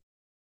rum.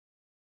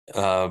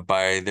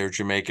 By their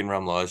Jamaican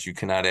rum laws, you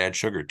cannot add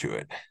sugar to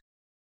it.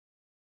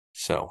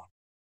 So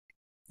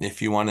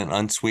if you want an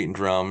unsweetened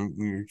rum,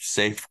 you're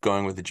safe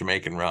going with the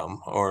Jamaican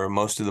rum or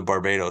most of the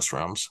Barbados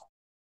rums.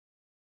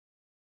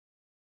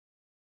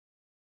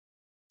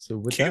 So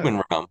with that,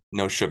 Cuban rum,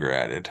 no sugar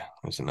added,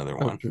 is another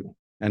oh, one.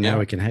 and Yeah, now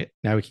we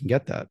can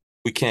get that.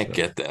 we can't So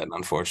get that,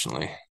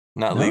 unfortunately.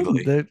 Not no,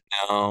 legally. that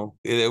No,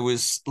 it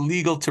was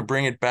legal to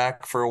bring it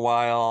back for a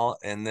while,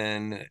 and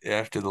then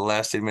after the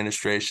last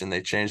administration,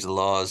 they changed the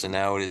laws, and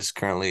now it is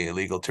currently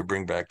illegal to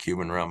bring back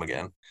Cuban rum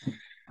again.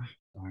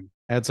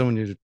 I had someone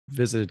who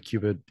visited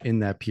Cuba in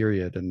that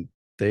period, and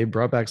they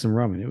brought back some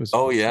rum, and it was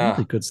Oh yeah,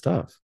 really good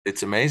stuff.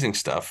 it's amazing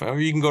stuff. Or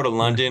you can go to Yeah,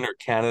 London or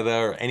Canada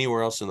or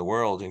anywhere else in the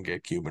world and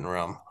get Cuban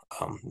rum.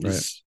 This right.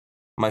 is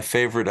my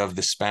favorite of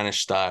the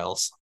Spanish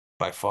styles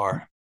by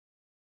far.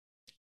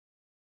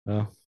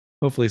 Well,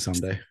 hopefully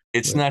someday.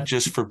 It's But not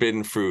just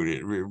forbidden fruit.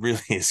 It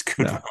really is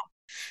good rum. no,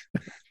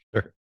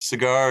 sure.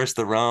 Cigars,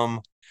 the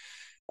rum.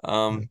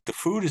 Yeah. The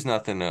food is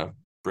nothing to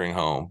bring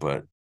home,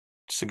 but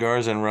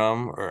cigars and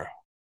rum are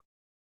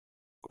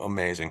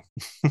amazing.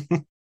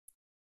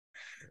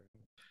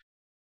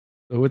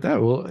 So with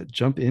that, we'll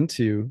jump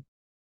into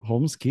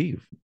Holmes Key,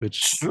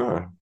 which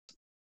Sure.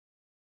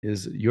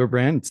 is your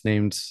brand. It's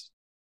named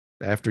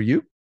after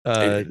you.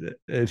 Uh, It,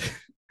 it-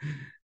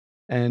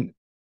 and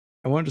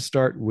I wanted to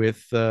start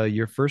with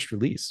your first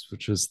release,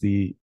 which was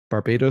the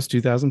Barbados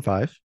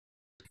 2005,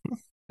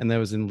 and that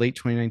was in late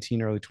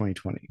 2019, early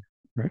 2020,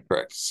 right?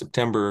 correct.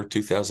 September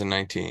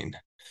 2019.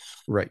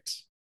 Right.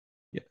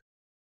 Yeah.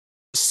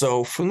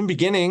 So from the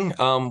beginning,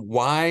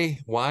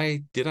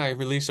 why did I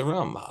release a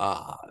rum?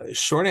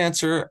 Short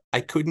answer,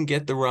 I couldn't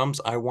get the rums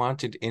I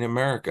wanted in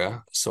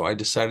America, so I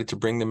decided to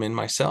bring them in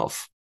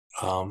myself.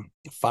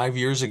 5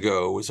 years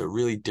ago was a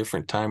really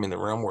different time in the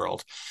rum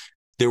world.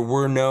 There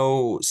were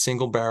no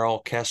single barrel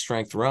cast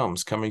strength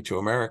rums coming to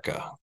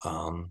America.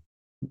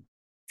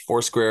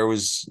 Foursquare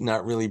was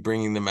not really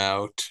bringing them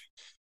out.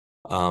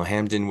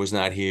 Hamden was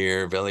not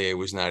here. Velier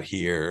was not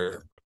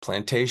here.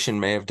 Plantation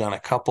may have done a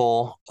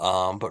couple,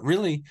 but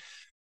really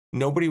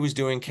nobody was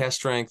doing cast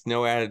strength,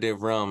 no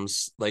additive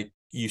rums like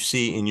you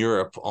see in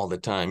Europe all the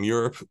time.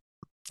 Europe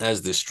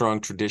has this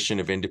strong tradition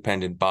of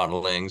independent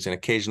bottlings, and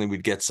occasionally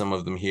we'd get some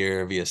of them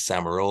here via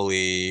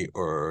Samaroli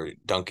or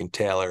Duncan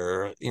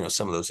Taylor.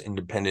 Some of those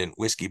independent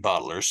whiskey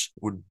bottlers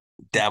would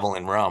dabble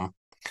in rum.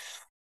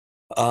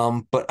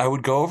 But I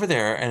would go over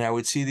there and I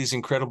would see these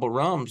incredible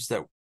rums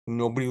that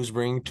nobody was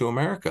bringing to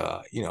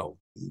America.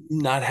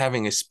 Not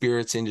having a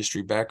spirits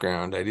industry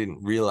background, I didn't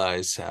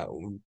realize how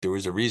there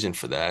was a reason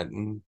for that.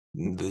 And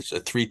there's a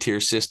 3-tier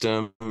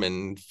system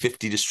and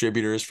 50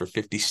 distributors for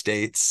 50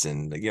 states.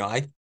 And,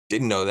 I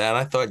didn't know that.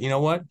 I thought, you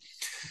know what?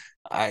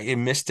 I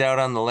missed out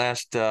on the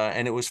last,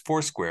 and it was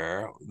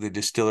Foursquare, the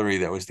distillery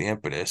that was the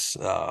impetus.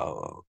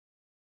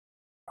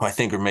 I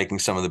think are making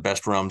some of the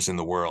best rums in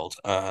the world.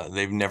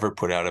 They've never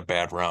put out a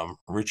bad rum.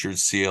 Richard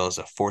Seal is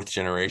a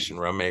 4th-generation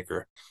rum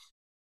maker,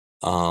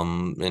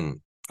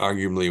 and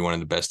arguably one of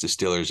the best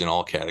distillers in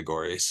all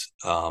categories.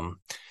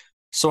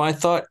 So I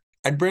thought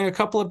I'd bring a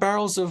couple of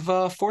barrels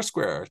of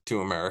Foursquare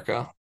to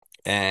America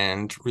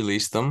and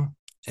release them.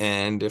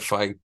 And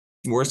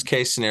worst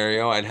case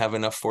scenario, I'd have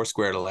enough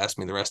Foursquare to last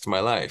me the rest of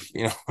my life,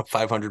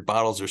 500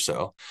 bottles or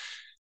so.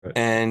 Right.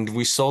 And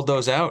we sold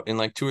those out in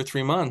like 2 or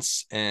 3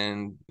 months,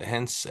 and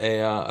hence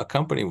a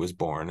company was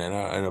born,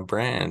 and a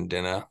brand,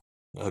 and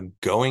a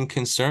going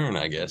concern,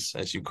 I guess,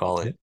 as you call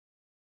it.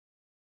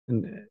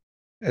 And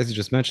as you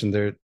just mentioned,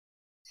 there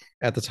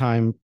at the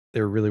time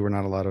there really weren't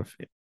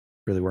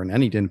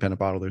any independent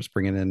bottlers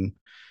bringing in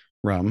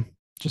rum.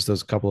 Just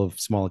those couple of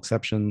small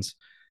exceptions.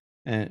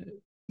 And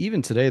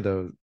even today,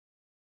 though,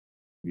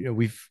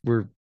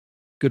 we're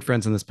good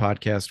friends on this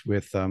podcast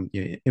with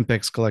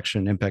Impex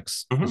Collection.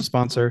 Impex is a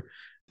sponsor.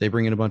 They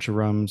bring in a bunch of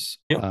rums.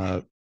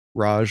 Yep.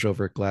 Raj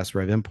over at Glass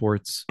Rev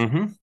Imports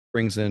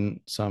brings in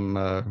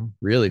some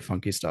really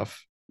funky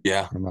stuff.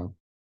 Yeah.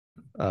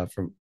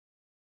 From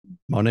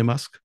Monet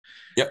Musk.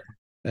 Yep.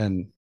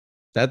 And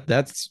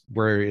that's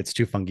where it's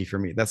too funky for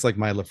me. That's like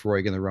my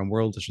Lefroy in the rum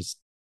world. It's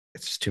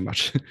just too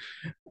much.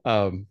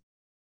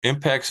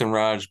 Impex and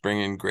Raj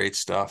bring in great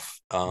stuff.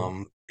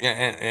 And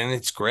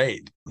it's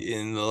great.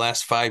 In the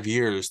last 5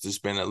 years, there's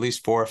been at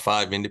least 4 or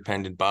 5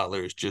 independent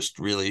bottlers just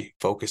really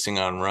focusing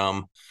on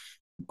rum,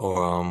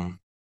 or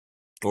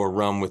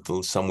rum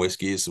with some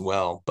whiskey as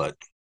well. But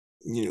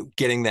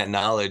getting that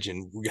knowledge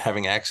and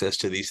having access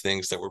to these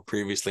things that were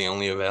previously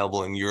only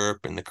available in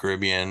Europe and the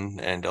Caribbean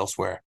and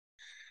elsewhere.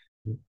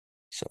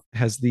 So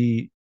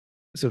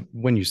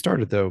when you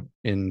started, though,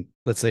 in,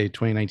 let's say,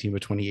 2019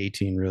 but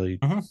 2018, really,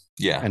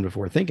 yeah, and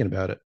before thinking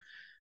about it,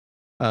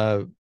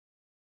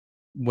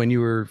 when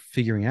you were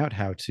figuring out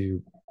how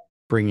to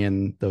bring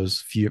in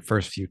those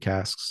first few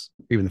casks,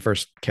 even the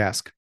first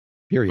cask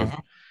period,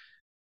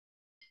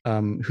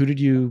 who did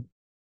you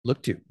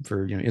look to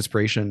for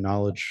inspiration,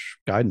 knowledge,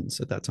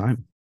 guidance at that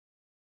time?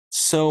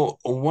 So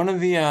one of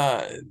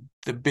the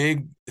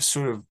big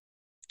sort of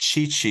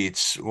cheat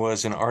sheets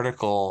was an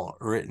article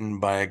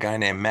written by a guy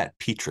named Matt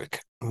Petrick,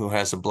 who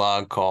has a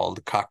blog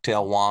called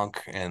Cocktail Wonk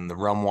and the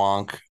Rum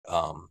Wonk.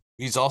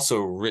 He's also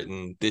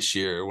written this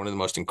year one of the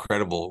most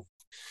incredible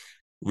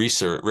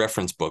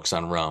reference books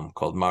on rum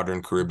called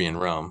Modern Caribbean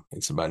Rum.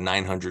 It's about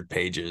 900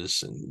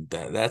 pages, and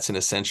that's an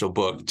essential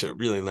book to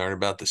really learn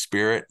about the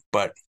spirit.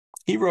 But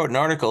he wrote an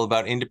article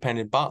about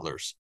independent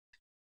bottlers,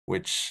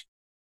 which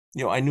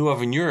I knew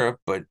of in Europe,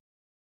 but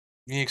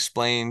he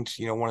explained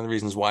one of the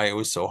reasons why it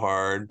was so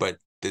hard, but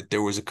that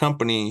there was a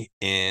company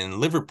in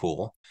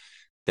Liverpool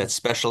that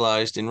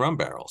specialized in rum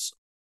barrels.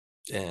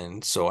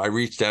 And so I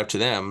reached out to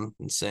them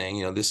and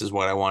saying, this is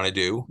what I want to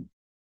do.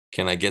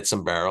 Can I get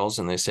some barrels?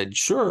 And they said,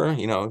 sure.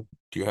 Do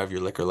you have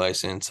your liquor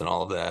license and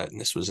all of that? And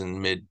this was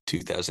in mid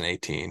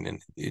 2018. And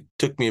it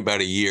took me about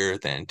a year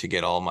then to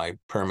get all my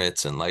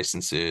permits and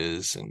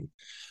licenses, and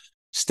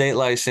state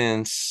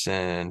license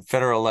and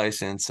federal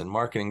license and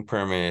marketing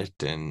permit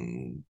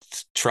and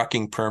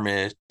trucking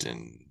permit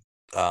and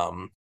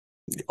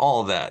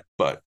all of that.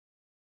 But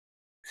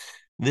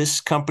this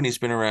company's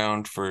been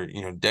around for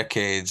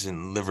decades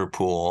in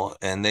Liverpool,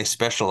 and they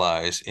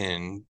specialize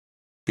in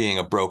being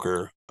a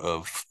broker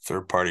of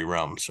third-party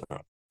rums.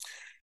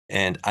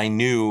 And I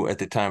knew at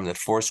the time that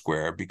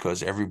Foursquare,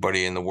 because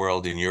everybody in the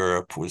world in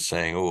Europe was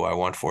saying, oh, I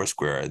want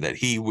Foursquare, that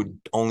he would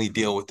only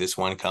deal with this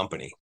one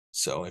company.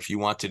 So if you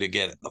wanted to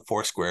get a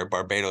Foursquare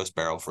Barbados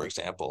barrel, for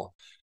example,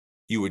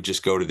 you would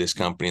just go to this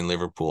company in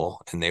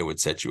Liverpool and they would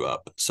set you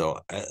up. So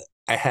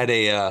I had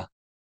a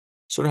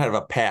sort of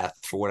a path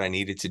for what I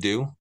needed to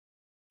do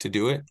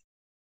it.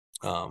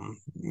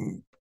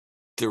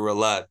 There were a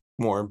lot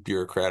more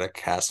bureaucratic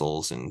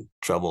hassles and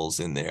troubles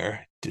in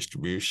there,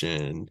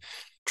 distribution,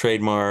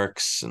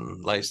 trademarks,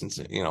 and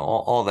licensing,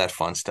 all that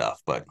fun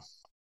stuff. But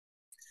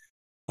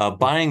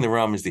buying the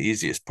rum is the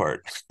easiest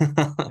part.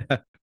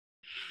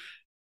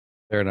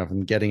 Fair enough.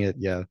 And getting it,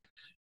 yeah.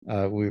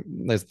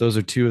 Those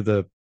are 2 of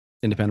the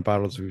independent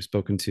bottlers we've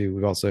spoken to.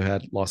 We've also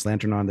had Lost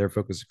Lantern on. They're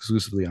focused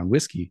exclusively on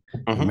whiskey,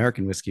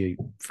 American whiskey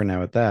for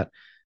now at that.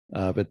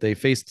 But they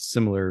faced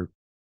some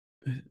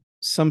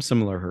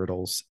similar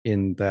hurdles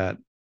in that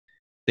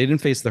they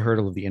didn't face the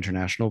hurdle of the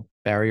international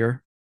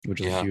barrier,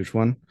 which is a huge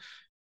one.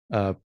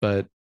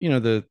 But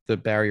the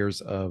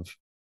barriers of,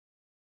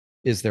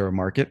 is there a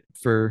market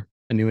for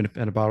a new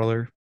independent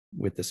bottler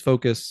with this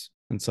focus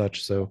and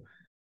such? So,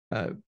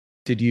 uh,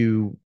 did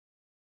you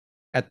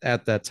at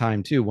that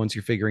time too, once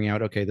you're figuring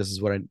out, okay, this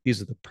is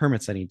these are the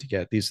permits I need to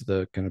get, these are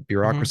the kind of Mhm.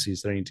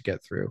 bureaucracies that I need to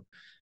get through.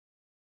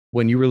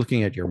 When you were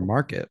looking at your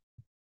market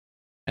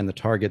and the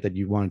target that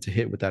you wanted to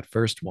hit with that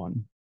first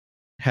one,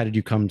 how did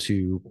you come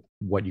to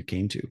what you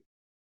came to?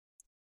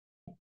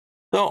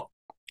 So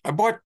I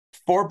bought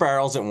 4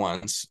 barrels at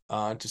once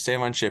to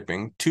save on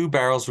shipping. 2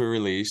 barrels were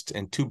released,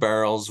 and 2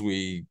 barrels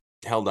we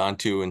held on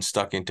to and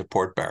stuck into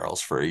port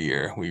barrels for a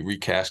year. We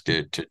recast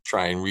it to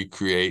try and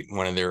recreate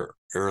one of their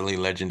early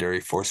legendary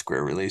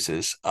Foursquare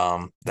releases.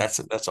 That's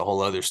a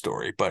whole other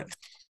story. But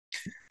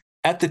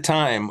at the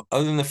time,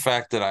 other than the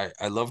fact that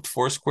I loved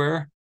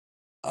Foursquare,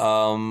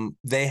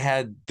 they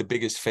had the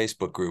biggest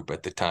Facebook group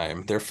at the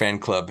time. Their fan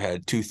club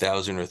had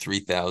 2,000 or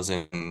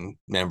 3,000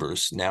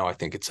 members. Now I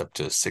think it's up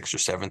to 6 or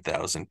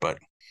 7,000. But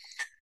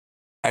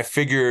I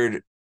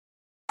figured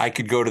I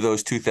could go to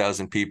those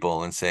 2,000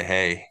 people and say,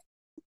 "Hey,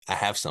 I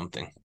have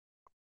something."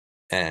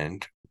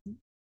 And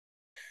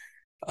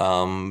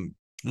um,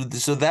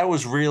 so that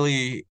was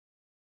really,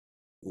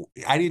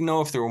 I didn't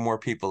know if there were more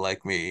people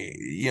like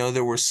me.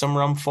 There were some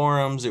rum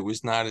forums. It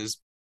was not as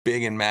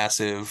big and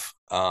massive.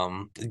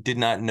 I did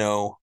not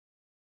know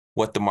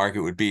what the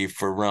market would be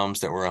for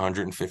rums that were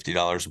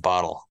 $150 a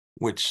bottle,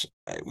 which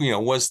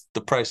was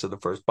the price of the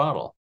first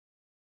bottle.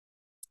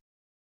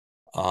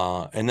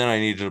 And then I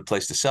needed a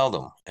place to sell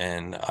them,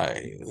 and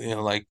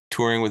like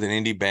touring with an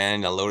indie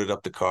band, I loaded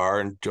up the car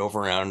and drove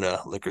around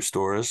liquor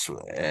stores,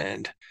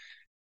 and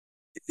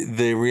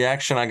the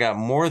reaction I got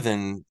more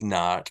than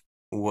not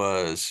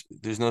was,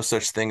 "There's no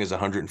such thing as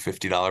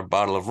 $150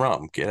 bottle of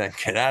rum.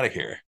 Get out of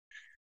here."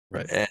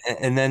 Right.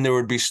 And then there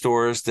would be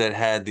stores that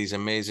had these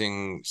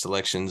amazing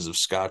selections of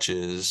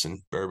scotches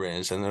and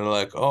bourbons, and they're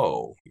like,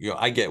 "Oh,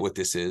 I get what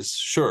this is.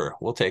 Sure,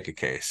 we'll take a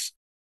case."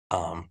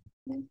 Um,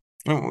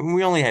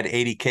 we only had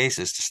 80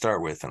 cases to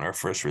start with in our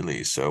first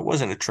release, so it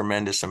wasn't a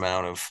tremendous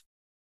amount of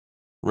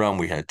rum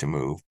we had to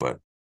move, but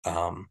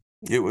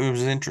it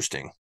was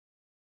interesting.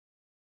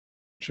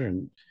 Sure.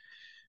 And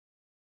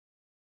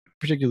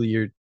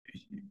particularly,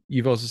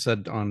 you've also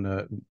said on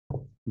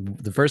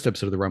the first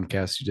episode of the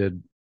Rumcast you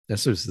did,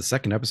 this was the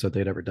second episode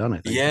they'd ever done, I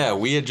think. Yeah,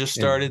 we had just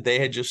And started. They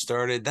had just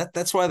started.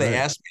 That's why they right.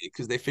 asked me,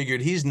 because they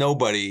figured he's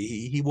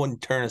nobody. He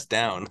wouldn't turn us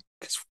down.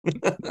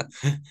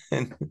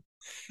 And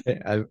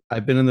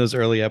I've been in those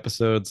early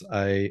episodes.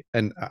 I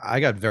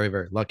got very,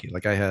 very lucky.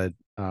 Like I had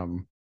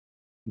not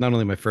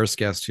only my first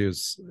guest,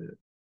 who's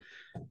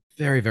a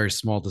very, very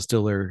small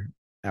distiller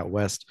out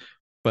west,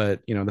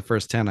 but the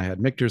first 10 I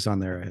had Michter's on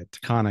there, I had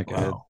Taconic, I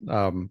had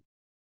wow,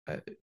 uh,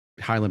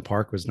 Highland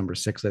Park was number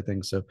 6, I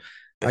think. So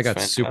I that's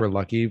got super fantastic.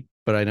 lucky,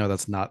 but I know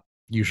that's not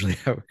usually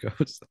how it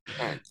goes.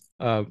 Right.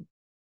 Um,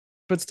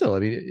 but still, I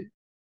mean,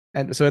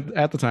 and so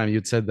at the time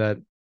you'd said that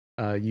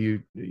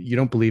you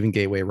don't believe in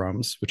gateway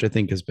rums, which I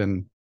think has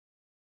been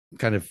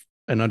kind of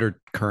an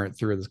undercurrent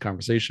through this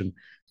conversation,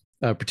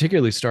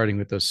 particularly starting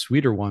with those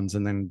sweeter ones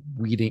and then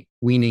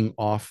weaning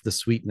off the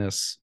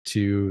sweetness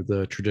to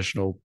the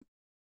traditional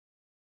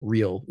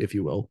real, if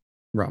you will,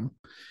 rum.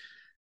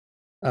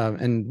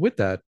 And with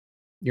that,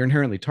 you're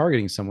inherently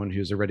targeting someone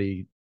who's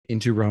already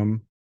into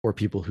rum, or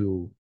people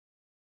who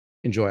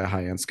enjoy a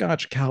high end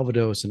scotch,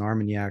 Calvados, and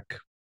Armagnac.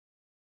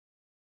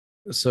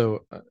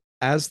 So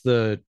as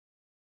the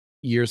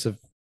years have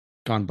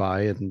gone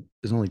by, and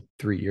there's only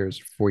 3 years,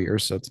 4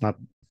 years, so it's not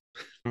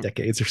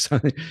decades or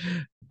something.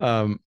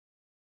 Um,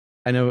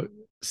 I know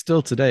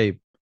still today,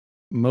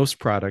 most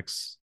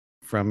products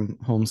from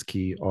Holmes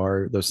Key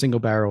are those single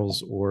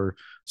barrels or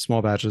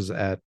small batches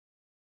at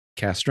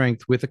cast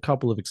strength, with a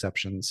couple of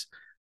exceptions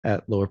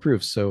at lower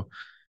proofs. So,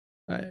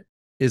 uh,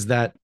 is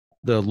that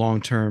the long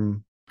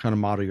term kind of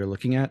model you're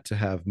looking at, to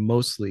have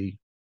mostly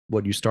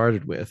what you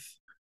started with,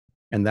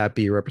 and that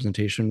be a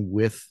representation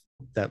with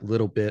that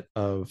little bit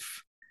of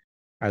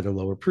either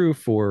lower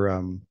proof or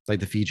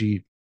like the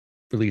Fiji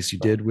release you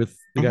did with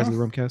the guys Mhm. of the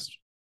Rumcast?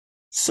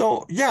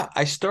 So yeah,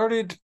 I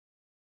started,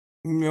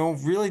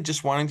 really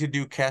just wanting to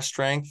do cast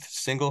strength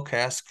single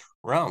cask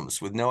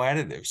rums with no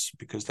additives,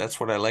 because that's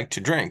what I like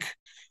to drink.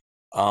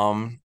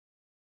 Um,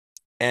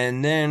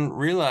 and then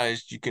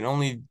realized you can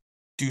only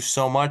do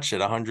so much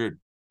at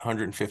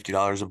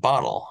 $150 a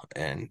bottle.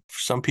 And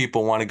some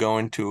people want to go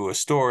into a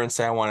store and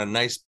say, "I want a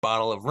nice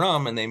bottle of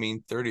rum," and they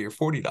mean $30 or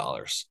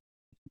 $40.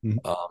 Mhm.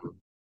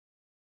 Um,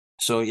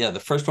 so yeah, the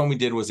first one we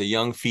did was a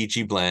young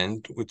Fiji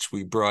blend, which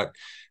we brought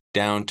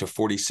down to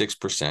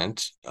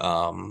 46%,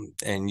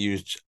 and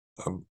used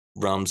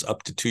rums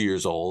up to 2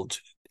 years old.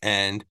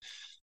 And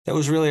that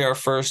was really our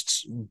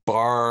first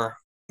bar,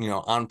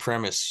 on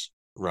premise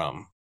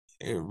rum.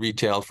 It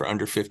retailed for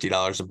under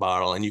 $50 a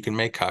bottle, and you can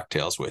make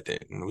cocktails with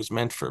it. And it was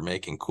meant for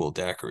making cool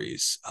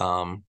daiquiris.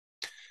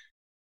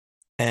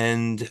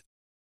 And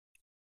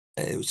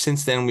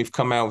since then, we've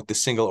come out with the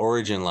single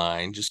origin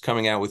line, just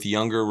coming out with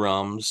younger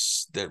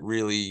rums that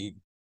really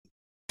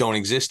don't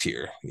exist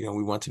here.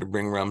 We wanted to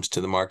bring rums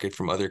to the market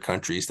from other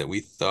countries that we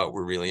thought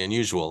were really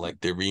unusual,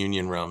 like the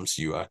reunion rums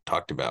you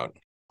talked about.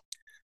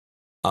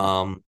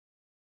 And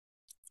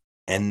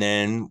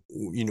then,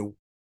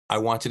 I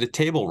wanted a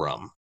table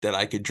rum that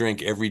I could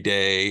drink every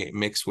day,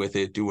 mix with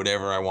it, do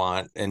whatever I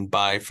want, and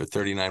buy for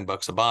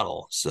 $39 a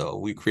bottle. So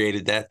we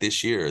created that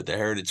this year, the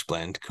Heritage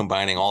Blend,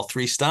 combining all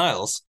three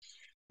styles,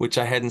 which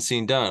I hadn't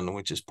seen done,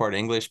 which is part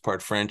English,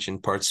 part French,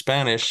 and part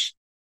Spanish,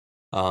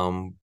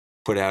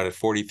 put out at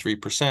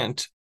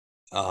 43%,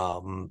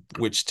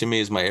 which to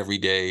me is my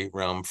everyday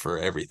rum for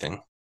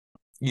everything.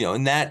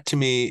 And that to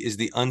me is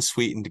the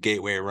unsweetened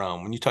gateway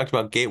rum. When you talked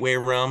about gateway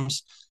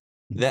rums,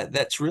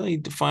 that's really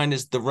defined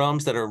as the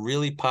rums that are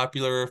really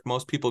popular.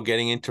 Most people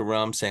getting into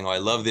rum saying, "Oh, I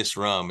love this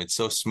rum. It's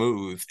so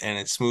smooth." And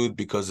it's smooth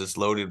because it's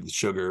loaded with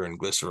sugar and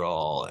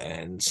glycerol.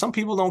 And some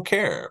people don't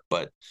care.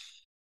 But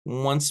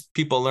once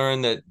people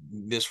learn that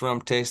this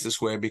rum tastes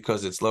this way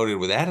because it's loaded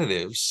with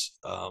additives,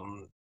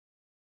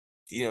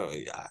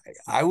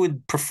 I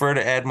would prefer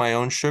to add my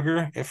own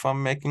sugar if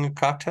I'm making a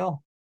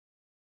cocktail.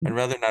 I'd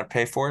rather not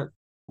pay for it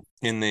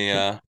in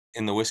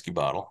the whiskey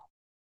bottle.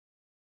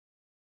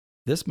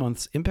 This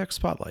month's Impact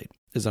Spotlight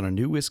is on a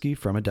new whiskey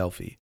from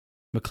Adelphi,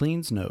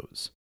 McLean's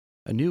Nose,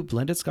 a new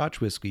blended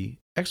Scotch whiskey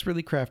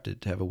expertly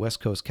crafted to have a West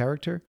Coast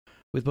character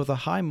with both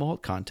a high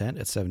malt content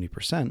at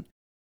 70%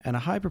 and a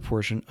high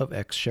proportion of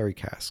ex-sherry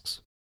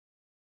casks.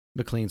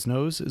 McLean's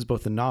Nose is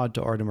both a nod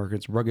to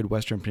Ardnamurchan's rugged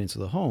Western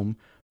Peninsula home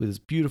with its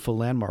beautiful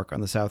landmark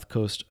on the south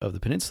coast of the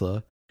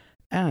peninsula,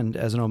 and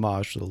as an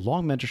homage to the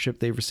long mentorship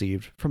they've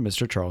received from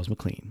Mr. Charles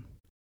McLean.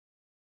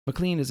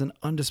 McLean is an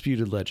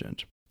undisputed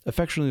legend,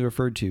 affectionately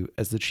referred to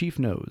as the Chief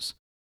Nose,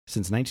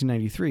 since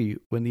 1993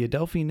 when the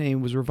Adelphi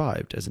name was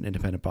revived as an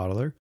independent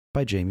bottler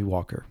by Jamie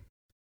Walker.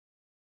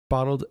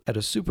 Bottled at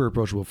a super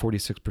approachable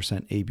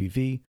 46%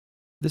 ABV,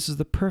 this is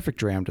the perfect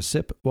dram to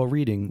sip while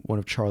reading one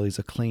of Charlie's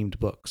acclaimed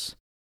books.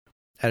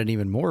 At an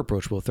even more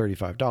approachable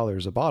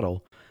 $35 a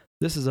bottle,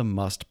 this is a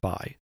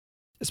must-buy,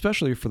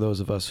 especially for those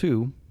of us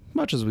who,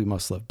 much as we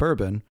must love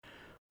bourbon,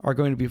 are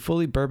going to be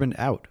fully bourboned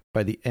out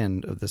by the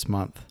end of this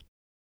month.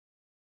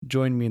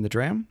 Join me in the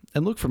dram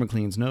and look for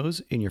McLean's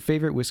Nose in your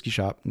favorite whiskey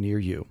shop near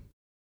you.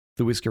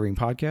 The Whiskey Ring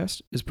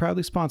podcast is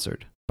proudly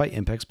sponsored by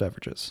Impex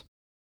Beverages.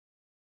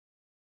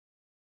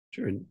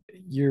 Sure,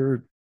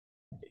 you're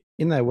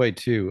in that way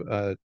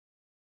too.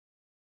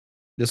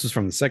 This was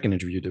from the second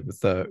interview you did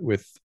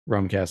with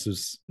Rumcast. It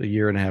was a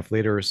year and a half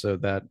later or so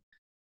that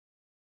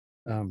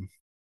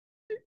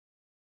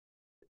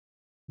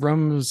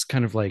rum was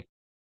kind of like,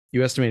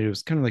 you estimated it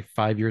was kind of like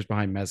 5 years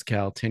behind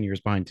mezcal, 10 years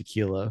behind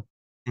tequila,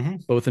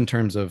 both in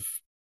terms of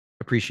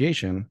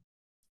appreciation,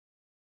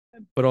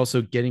 but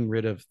also getting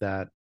rid of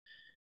that.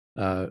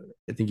 I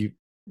think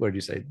what did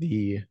you say?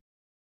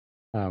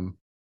 I want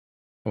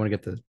to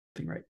get the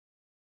thing right.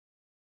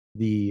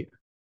 The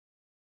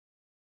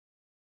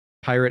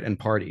pirate and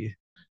party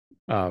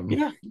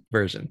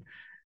version,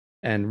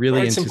 and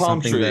really into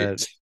something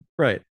that,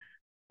 right,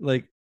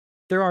 like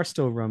there are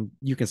still rum,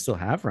 you can still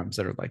have rums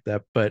that are like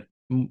that, but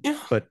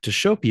to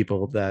show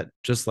people that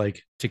just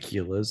like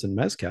tequilas and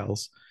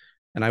mezcals,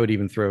 and I would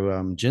even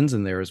throw gins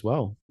in there as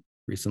well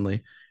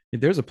recently,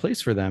 there's a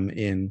place for them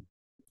in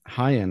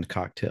high-end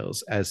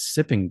cocktails as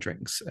sipping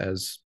drinks,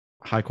 as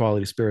high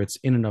quality spirits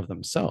in and of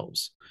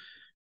themselves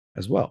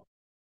as well.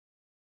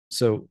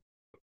 So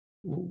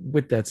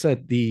with that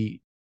said,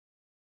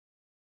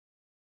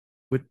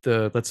 with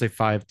the, let's say,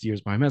 5 years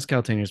behind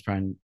mezcal, 10 years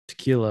behind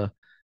tequila,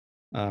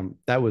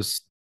 that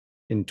was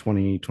in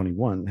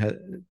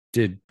 2021.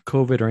 Did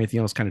COVID or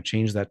anything else kind of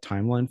change that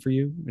timeline for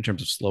you in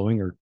terms of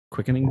slowing or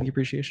quickening the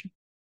appreciation?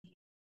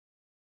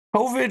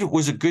 COVID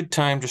was a good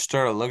time to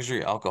start a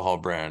luxury alcohol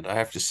brand, I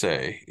have to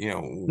say.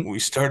 We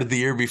started the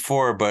year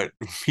before, but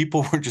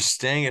people were just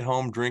staying at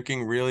home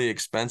drinking really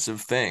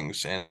expensive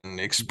things and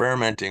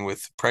experimenting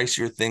with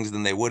pricier things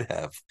than they would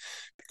have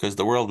because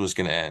the world was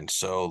going to end.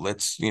 So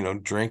let's,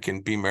 drink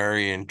and be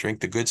merry and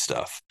drink the good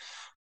stuff.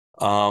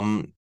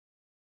 In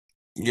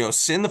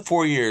the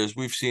 4 years,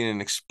 we've seen an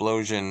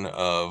explosion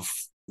of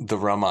the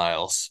rum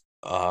aisles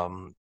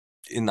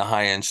in the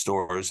high-end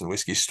stores and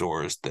whiskey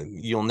stores. That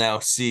you'll now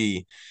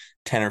see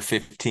 10 or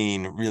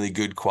 15 really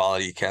good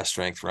quality cast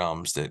strength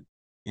rums that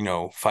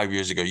 5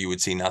 years ago you would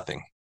see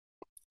nothing.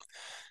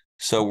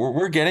 So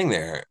we're getting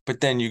there.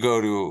 But then you go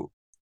to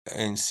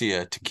and see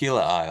a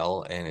tequila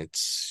aisle and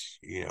it's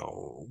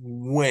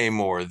way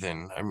more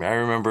than, I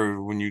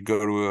remember when you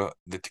go to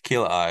the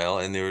tequila aisle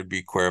and there would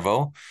be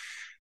Cuervo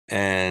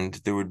and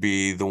there would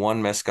be the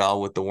one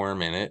mezcal with the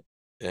worm in it,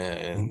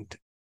 and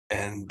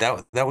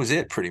that was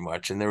it pretty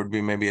much, and there would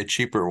be maybe a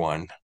cheaper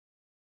one,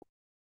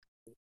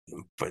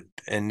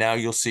 and now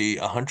you'll see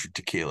 100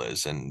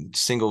 tequilas and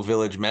single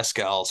village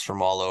mezcals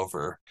from all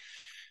over.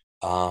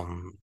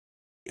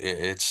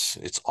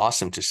 It's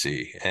awesome to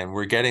see, and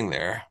we're getting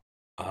there.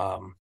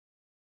 But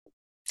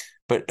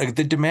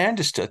the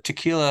demand is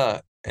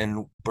tequila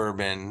and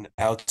bourbon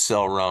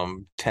outsell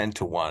rum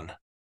 10-1.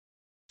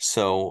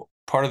 So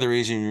part of the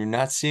reason you're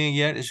not seeing it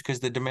yet is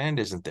because the demand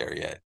isn't there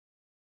yet.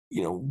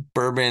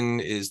 bourbon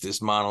is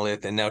this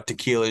monolith, and now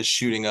tequila is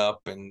shooting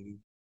up, and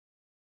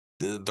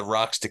the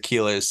rocks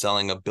tequila is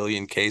selling 1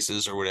 billion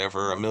cases or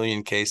whatever, 1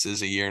 million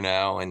cases a year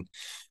now, and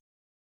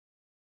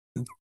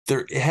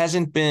there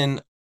hasn't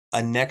been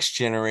a next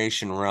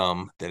generation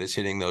rum that is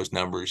hitting those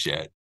numbers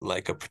yet,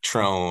 like a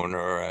Patron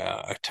or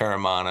a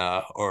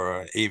Terramana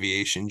or an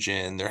Aviation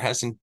Gin. There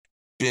hasn't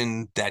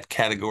been that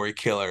category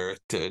killer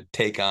to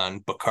take on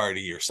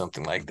Bacardi or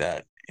something like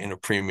that in a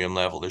premium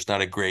level. There's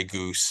not a Grey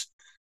Goose.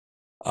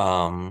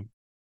 Um,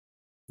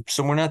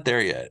 so we're not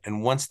there yet.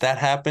 And once that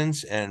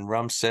happens and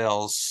rum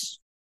sales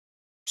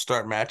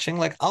start matching,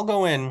 like I'll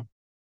go in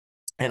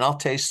and I'll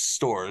taste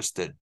stores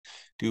that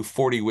do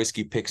 40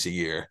 whiskey picks a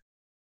year,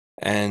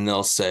 and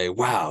they'll say,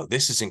 wow,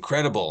 this is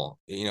incredible.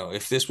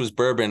 If this was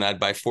bourbon, I'd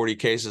buy 40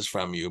 cases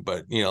from you,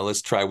 but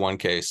let's try one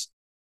case.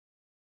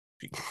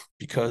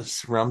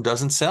 Because rum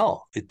doesn't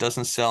sell. It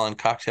doesn't sell in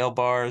cocktail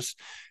bars.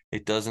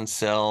 It doesn't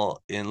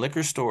sell in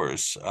liquor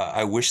stores.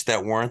 I wish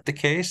that weren't the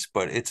case,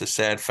 but it's a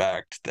sad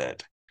fact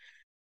that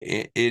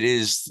it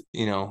is,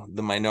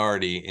 the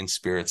minority in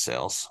spirit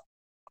sales.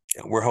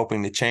 We're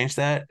hoping to change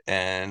that,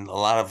 and a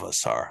lot of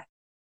us are.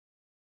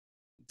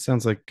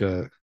 Sounds like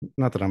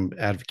not that I'm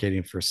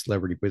advocating for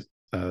celebrity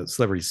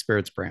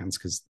spirits brands,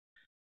 because,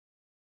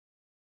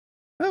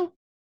 well,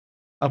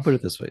 I'll put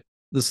it this way: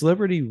 the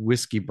celebrity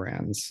whiskey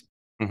brands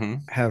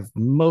have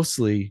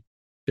mostly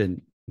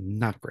been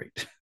not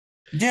great.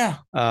 Yeah.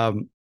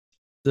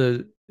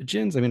 The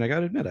gins, I mean, I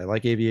gotta admit, I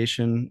like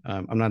Aviation.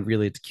 I'm not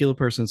really a tequila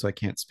person, so I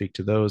can't speak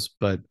to those,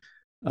 but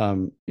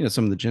some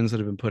of the gins that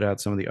have been put out,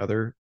 some of the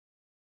other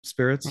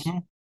spirits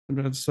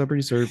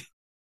celebrities are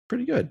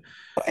pretty good.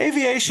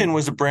 Aviation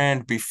was a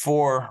brand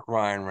before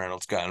Ryan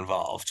Reynolds got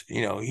involved.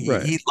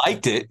 He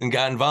liked it and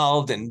got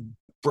involved and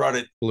brought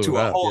it to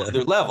a whole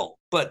other level.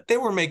 But they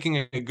were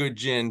making a good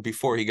gin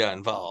before he got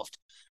involved.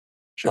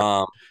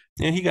 Sure.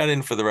 He got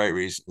in for the right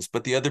reasons.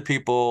 But the other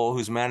people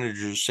whose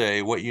managers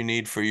say what you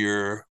need for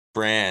your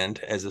brand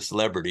as a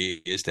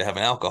celebrity is to have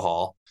an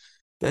alcohol,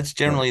 that's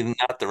generally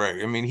not the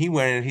right. I mean, he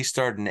went and he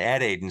started an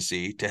ad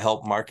agency to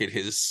help market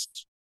his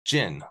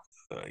gin.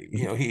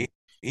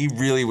 He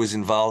really was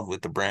involved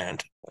with the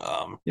brand.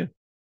 Yeah.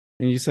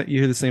 And you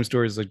hear the same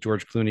stories, like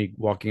George Clooney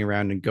walking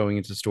around and going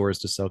into stores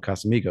to sell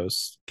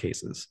Casamigos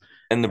cases,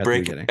 and the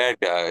Breaking Bad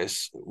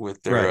guys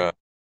with their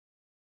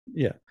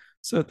yeah.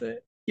 So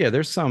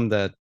there's some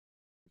that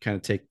kind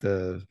of take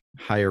the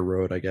higher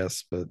road, I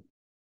guess,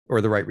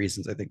 or the right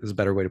reasons, I think is a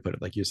better way to put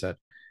it, like you said.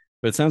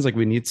 But it sounds like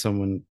we need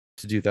someone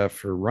to do that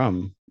for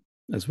rum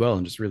as well,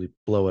 and just really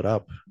blow it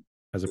up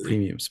as a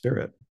premium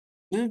spirit.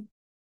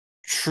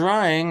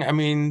 Trying. I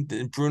mean,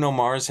 Bruno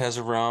Mars has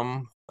a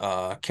rum.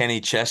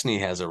 Kenny Chesney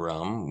has a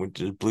rum,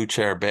 which is Blue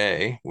Chair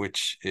Bay,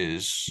 which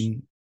is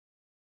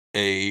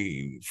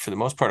for the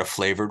most part, a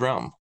flavored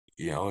rum.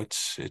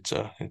 It's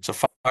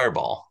a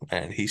fireball,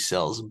 and he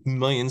sells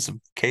millions of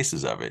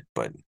cases of it,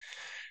 but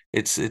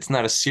it's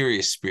not a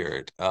serious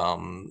spirit.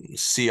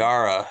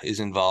 Ciara is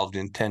involved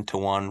in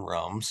 10-to-1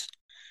 rums.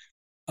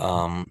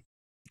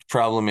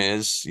 Problem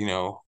is,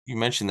 you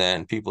mentioned that,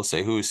 and people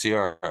say, who is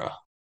Ciara?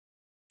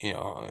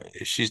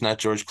 She's not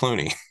George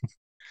Clooney.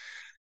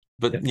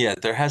 But yeah,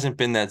 there hasn't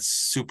been that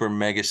super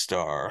mega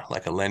star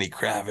like a Lenny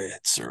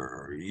Kravitz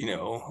or,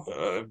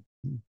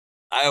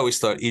 I always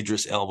thought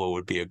Idris Elba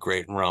would be a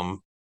great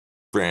rum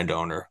brand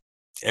owner.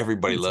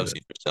 Everybody loves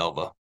Idris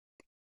Elba.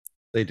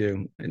 They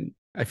do. And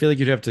I feel like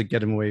you'd have to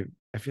get him away.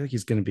 I feel like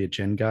he's going to be a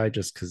gin guy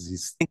just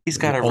because he's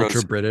got a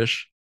ultra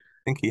British.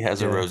 I think he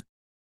has a rose,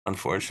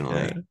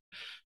 unfortunately. Yeah.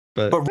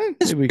 But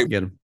maybe we can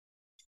get him.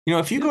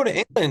 If you go to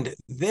England,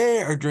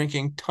 they are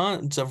drinking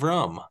tons of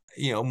rum,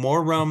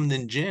 more rum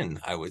than gin,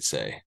 I would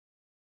say.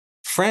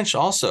 French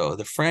also,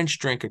 the French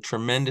drink a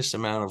tremendous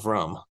amount of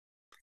rum.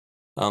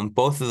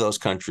 Both of those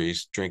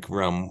countries drink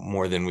rum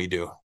more than we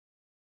do.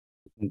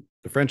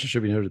 The French,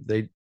 should be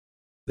noted,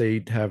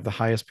 they have the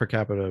highest per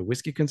capita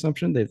whiskey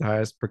consumption. They have the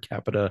highest per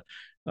capita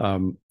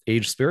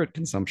aged spirit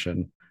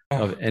consumption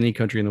of any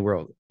country in the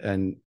world.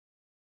 And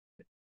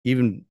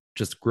even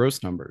just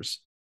gross numbers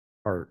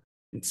are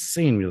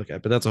insane when you look at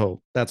it, but that's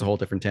a whole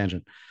different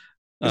tangent.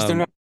 Because they're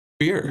not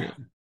beer.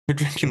 They're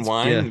drinking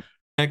wine,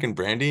 and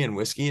brandy and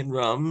whiskey and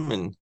rum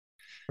and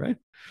right.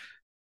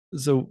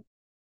 So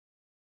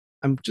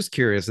I'm just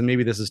curious, and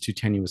maybe this is too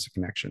tenuous a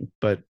connection,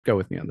 but go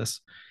with me on this.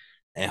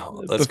 Yeah,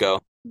 let's go.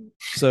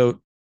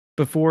 So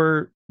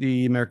before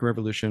the American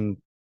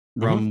Revolution,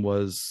 rum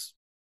was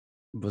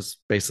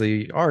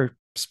basically our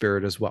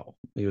spirit as well.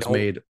 It was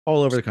made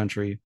all over the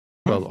country,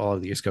 well, all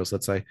of the East Coast,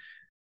 let's say.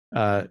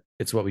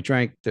 It's what we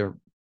drank. There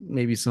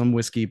may be some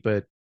whiskey,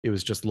 but it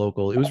was just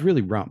local. It was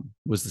really rum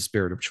was the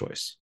spirit of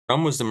choice.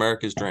 Rum was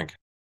America's drink.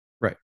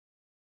 Right.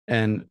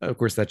 And of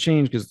course that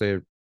changed because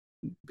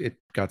it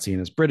got seen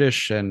as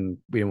British and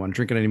we didn't want to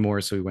drink it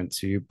anymore. So we went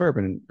to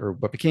bourbon, or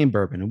what became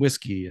bourbon, and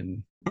whiskey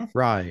and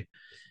rye.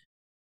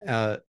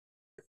 Now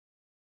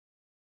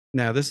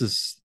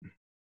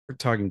we're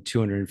talking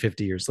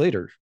 250 years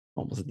later,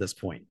 almost at this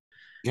point.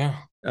 Yeah.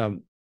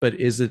 But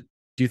do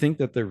you think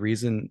that the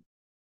reason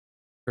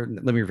or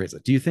let me rephrase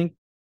it. Do you think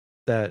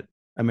that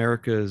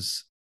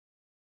America's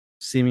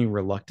seeming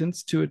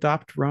reluctance to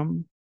adopt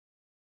rum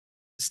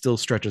still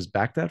stretches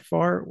back that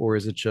far, or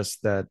is it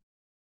just that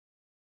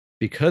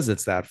because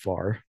it's that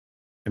far,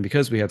 and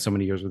because we had so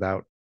many years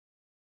without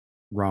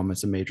rum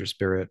as a major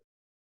spirit,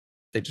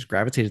 they just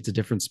gravitated to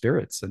different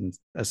spirits, and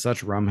as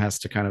such, rum has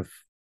to kind of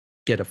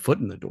get a foot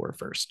in the door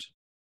first.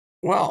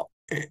 Well,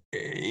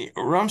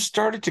 rum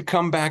started to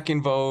come back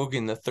in vogue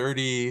in the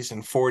 30s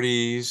and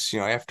 40s,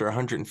 after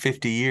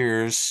 150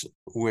 years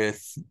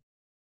with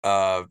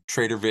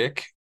Trader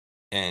Vic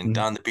and Mm-hmm.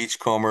 Don the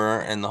Beachcomber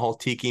and the whole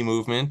tiki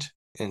movement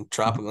and Mm-hmm.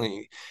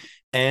 tropically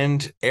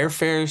and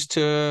airfares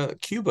to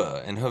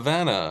Cuba and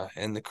Havana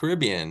and the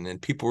Caribbean.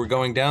 And people were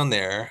going down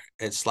there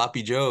at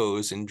Sloppy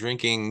Joe's and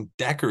drinking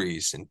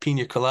daiquiris and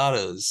pina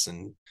coladas.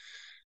 And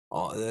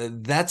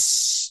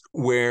that's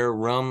where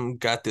rum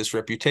got this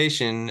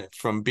reputation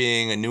from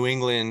being a New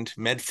England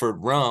Medford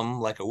rum,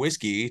 like a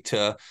whiskey,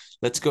 to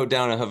let's go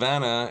down to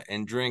Havana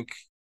and drink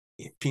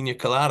pina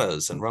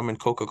coladas and rum and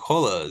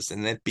Coca-Colas.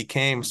 And that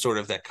became sort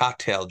of that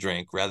cocktail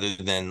drink rather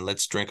than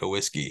let's drink a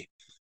whiskey.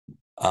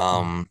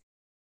 Um,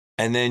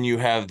 and then you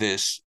have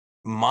this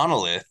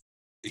monolith,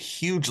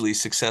 hugely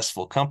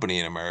successful company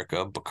in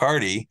America,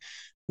 Bacardi,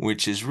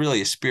 which is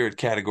really a spirit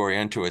category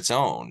unto its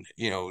own.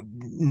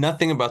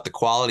 Nothing about the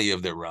quality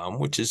of their rum,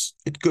 which is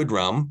it's good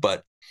rum,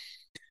 but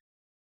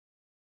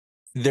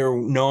they're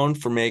known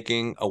for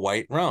making a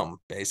white rum,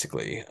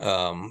 basically,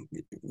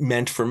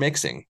 meant for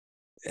mixing.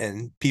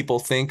 And people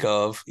think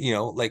of,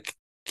 like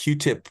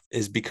Q-tip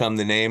has become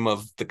the name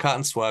of the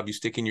cotton swab you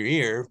stick in your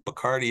ear.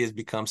 Bacardi has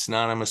become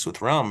synonymous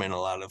with rum in a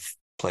lot of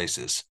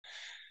places.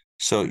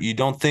 So you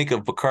don't think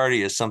of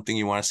Bacardi as something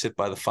you want to sit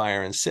by the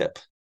fire and sip.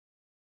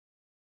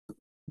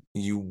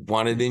 You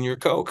want it in your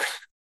Coke.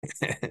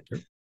 Sure.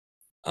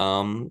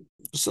 um,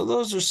 so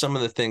those are some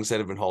of the things that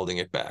have been holding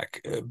it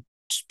back.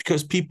 Just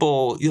because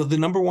people, the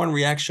number one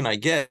reaction I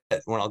get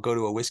when I'll go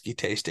to a whiskey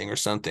tasting or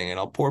something and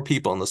I'll pour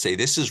people and they'll say,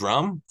 "This is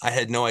rum? I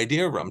had no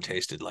idea rum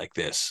tasted like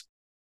this."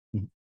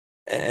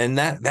 And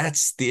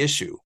that's the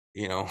issue,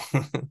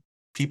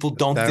 people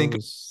don't That think of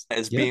was it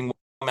as yeah, being what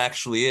rum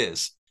actually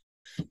is.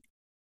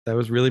 that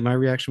was really my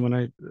reaction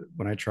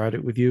when I tried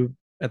it with you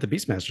at the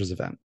Beastmasters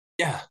event.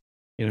 Yeah.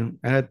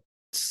 I had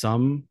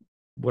some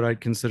what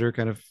I'd consider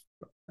kind of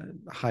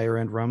higher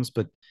end rums,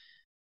 but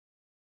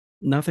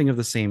nothing of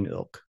the same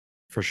ilk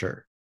for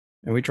sure.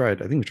 And I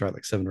think we tried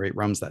like 7 or 8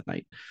 rums that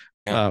night.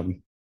 Yeah.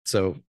 Um,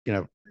 so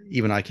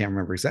even I can't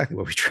remember exactly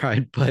what we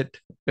tried, but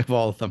of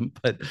all of them,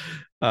 but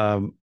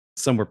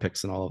some were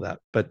picks and all of that.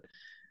 But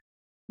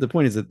the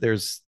point is that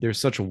there's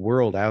such a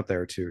world out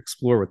there to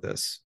explore with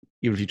this.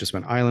 Even if you just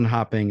went island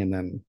hopping and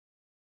then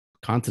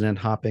continent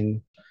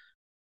hopping,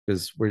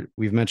 because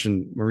we've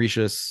mentioned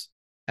Mauritius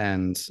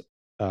and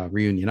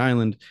Reunion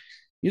Island.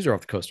 These are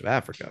off the coast of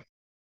Africa.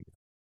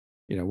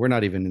 We're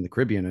not even in the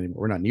Caribbean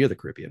anymore. We're not near the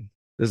Caribbean.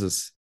 This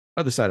is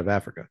other side of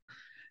Africa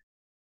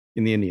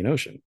in the Indian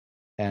Ocean,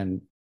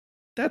 and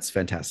that's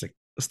fantastic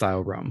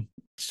style rum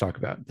to talk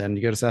about. Then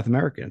you go to South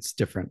America, it's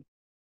different,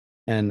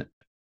 and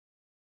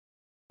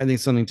I think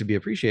something to be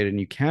appreciated, and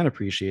you can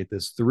appreciate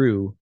this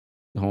through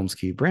the Holmes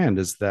Key brand,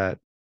 is that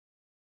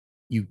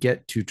you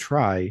get to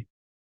try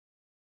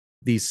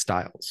these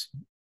styles,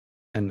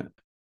 and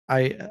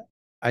I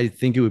I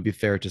think it would be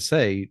fair to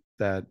say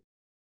that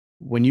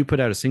when you put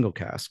out a single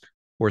cask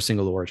or a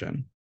single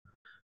origin,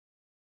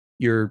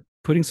 you're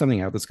putting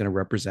something out that's going to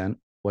represent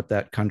what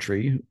that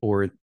country,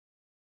 or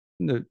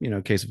in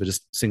the case of a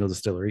just single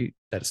distillery,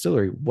 that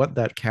distillery, what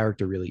that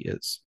character really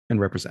is and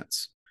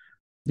represents.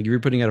 Like if you're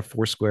putting out a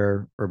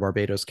Foursquare or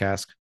Barbados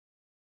cask,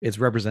 it's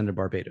representative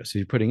Barbados. So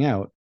you're putting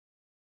out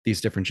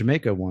these different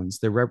Jamaica ones,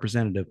 they're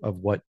representative of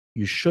what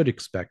you should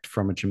expect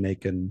from a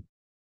Jamaican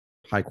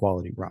high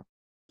quality rum.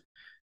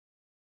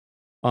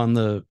 On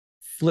the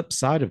flip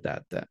side of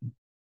that, then,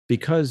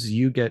 because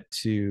you get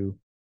to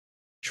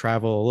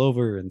travel all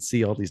over and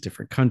see all these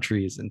different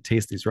countries and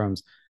taste these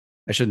rums.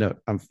 I should note,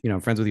 I'm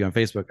friends with you on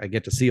Facebook. I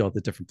get to see all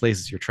the different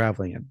places you're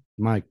traveling in.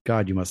 My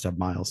God, you must have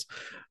miles.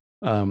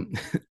 Um,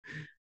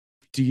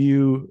 do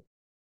you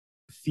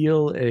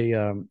feel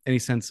any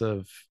sense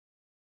of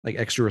like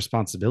extra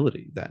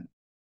responsibility then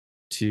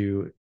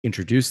to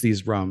introduce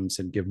these rums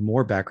and give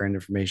more background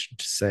information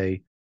to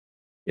say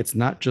it's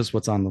not just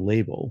what's on the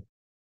label,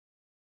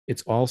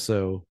 it's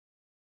also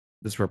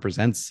this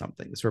represents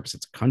something. This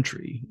represents a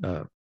country,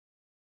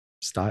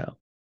 style.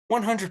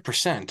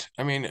 100%.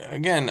 I mean,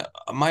 again,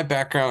 my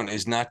background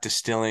is not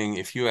distilling.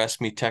 If you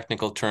ask me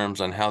technical terms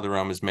on how the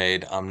rum is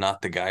made, I'm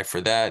not the guy for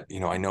that.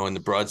 I know in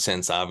the broad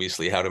sense,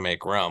 obviously, how to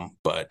make rum,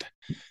 but,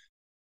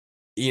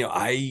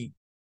 I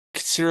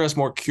consider us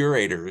more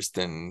curators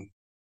than,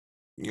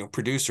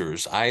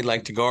 producers. I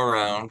like to go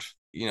around,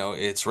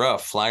 it's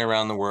rough, fly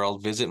around the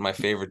world, visit my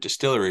favorite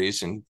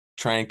distilleries and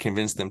try and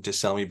convince them to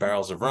sell me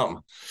barrels of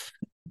rum.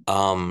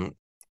 Um,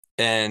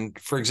 and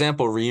for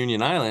example,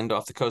 Reunion Island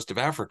off the coast of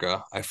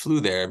Africa, I flew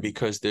there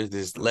because there's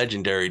this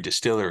legendary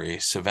distillery,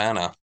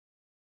 Savannah,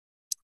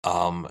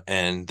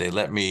 And they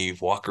let me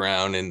walk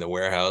around in the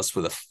warehouse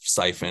with a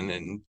siphon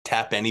and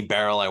tap any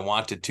barrel I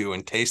wanted to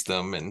and taste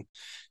them. And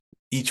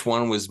each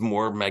one was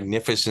more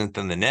magnificent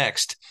than the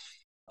next.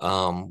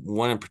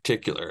 One in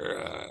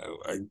particular,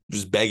 I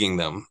was begging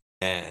them,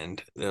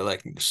 and they're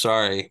like,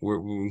 "Sorry, we're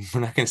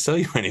not going to sell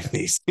you any of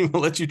these.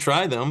 We'll let you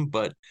try them,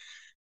 but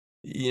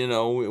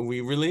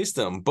we released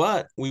them,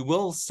 but we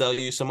will sell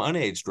you some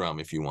unaged rum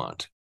if you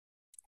want."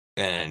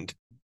 And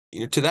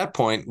to that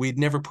point, we'd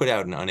never put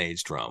out an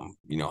unaged rum.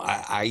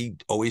 I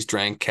always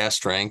drank cask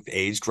strength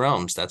aged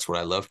rums. That's what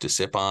I love to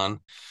sip on.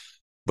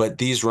 But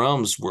these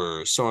rums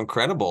were so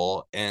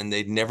incredible, and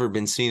they'd never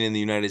been seen in the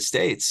United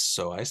States.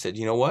 So I said,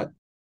 you know what?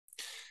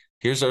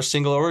 Here's our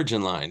single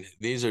origin line.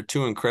 These are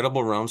two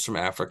incredible rums from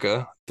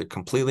Africa. They're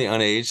completely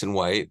unaged and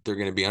white. They're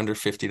going to be under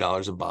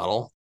 $50 a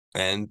bottle.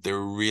 And they're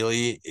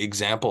really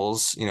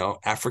examples,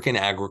 African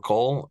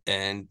agricole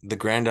and the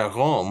Grand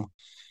Arôme.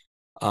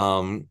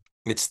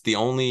 It's the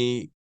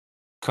only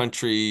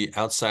country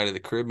outside of the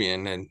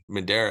Caribbean and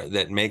Madeira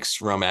that makes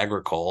rum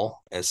agricole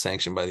as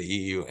sanctioned by the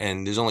EU.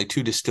 And there's only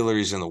two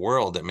distilleries in the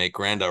world that make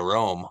Grand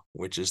Arôme,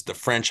 which is the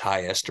French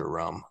high ester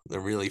rum. The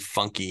really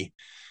funky,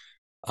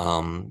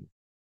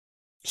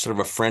 sort of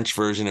a French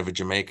version of a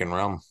Jamaican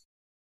rum.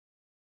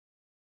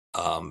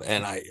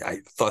 And I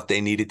thought they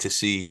needed to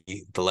see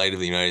the light of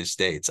the United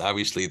States.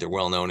 Obviously, they're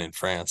well known in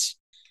France,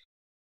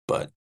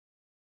 but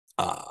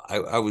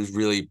I was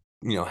really,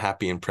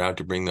 happy and proud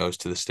to bring those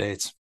to the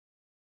States.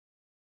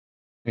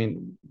 I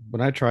mean,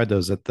 when I tried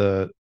those at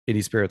the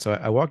 80 Spirits,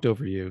 I walked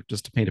over to you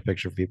just to paint a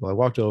picture for people. I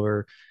walked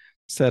over,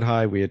 said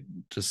hi. We had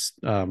just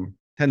hadn't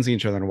seen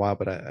each other in a while,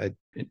 but I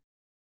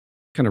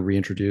kind of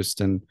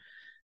reintroduced, and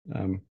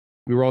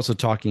we were also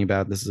talking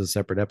about, this is a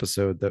separate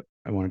episode that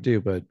I want to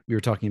do, but we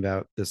were talking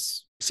about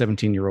this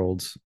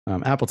 17-year-old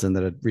Appleton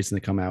that had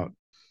recently come out,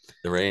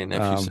 the Ray and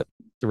Nephew,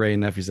 the Ray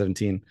and Nephew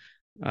 17,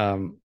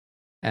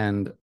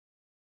 and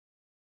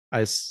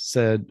I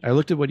said, I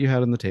looked at what you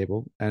had on the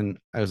table, and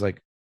I was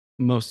like,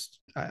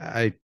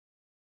 I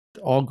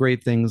all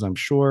great things, I'm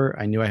sure.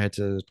 I knew I had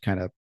to kind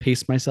of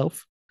pace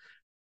myself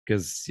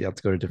because you have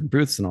to go to different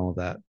booths and all of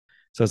that.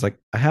 So I was like,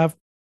 I have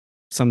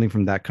something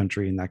from that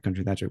country and that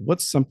country and that country.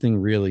 What's something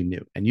really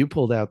new? And you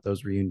pulled out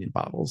those reunion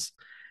bottles.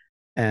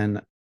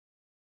 And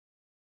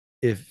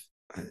if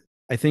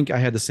I think I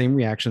had the same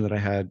reaction that I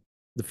had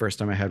the first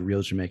time I had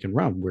real Jamaican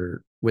rum,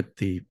 where with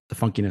the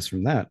funkiness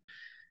from that,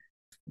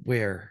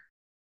 where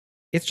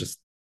it's just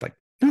like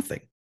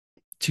nothing.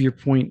 To your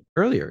point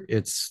earlier,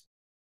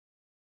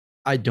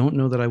 I don't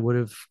know that I would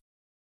have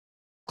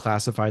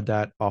classified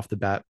that off the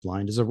bat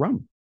blind as a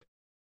rum.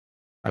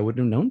 I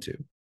wouldn't have known to.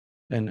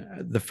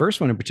 And the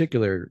first one in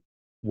particular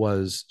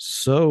was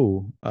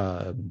so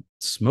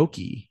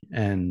smoky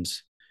and,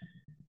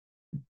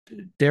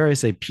 dare I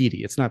say,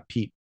 peaty. It's not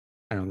peat,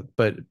 I don't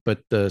know, but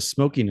the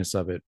smokiness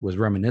of it was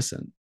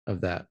reminiscent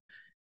of that.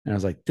 And I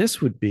was like,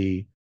 this would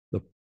be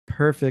the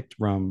perfect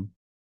rum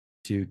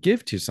to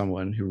give to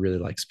someone who really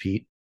likes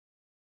peat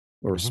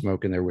or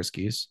smoke in their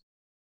whiskeys,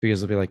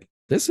 because they'll be like,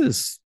 this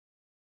is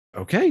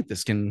okay.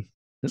 This can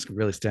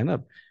really stand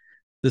up.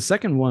 The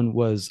second one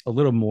was a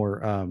little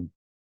more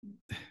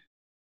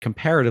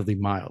comparatively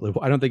mild.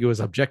 I don't think it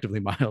was objectively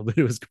mild, but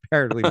it was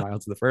comparatively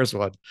mild to the first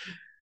one.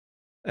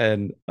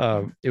 And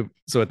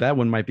so that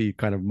one might be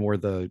kind of more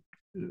the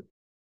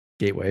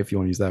gateway, if you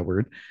want to use that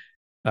word,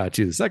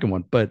 to the second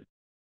one. But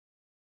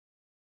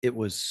it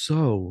was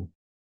so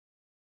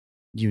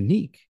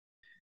unique,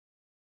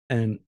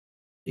 and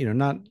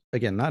not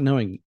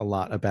knowing a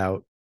lot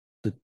about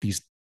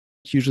these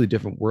hugely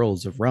different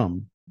worlds of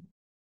rum,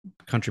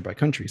 country by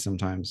country.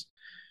 Sometimes,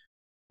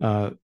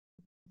 I'm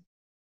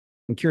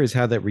curious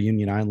how that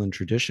Reunion Island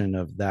tradition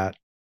of that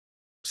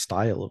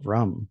style of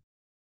rum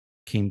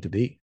came to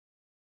be.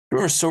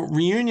 Sure. So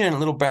Reunion, a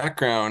little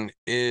background,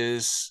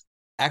 is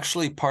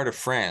actually part of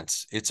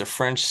France. It's a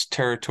French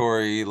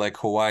territory, like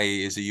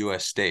Hawaii is a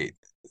U.S. state.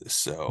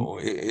 So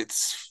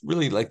it's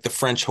really like the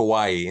French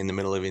Hawaii in the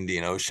middle of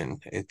Indian Ocean.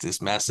 It's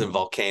this massive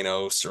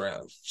volcano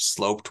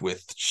sloped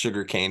with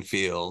sugarcane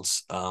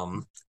fields.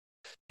 And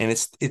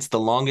it's the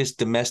longest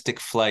domestic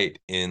flight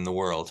in the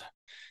world.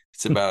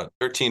 It's about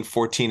 13,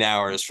 14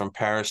 hours from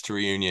Paris to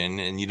Reunion,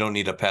 and you don't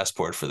need a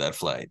passport for that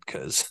flight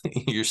because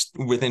you're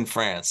within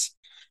France.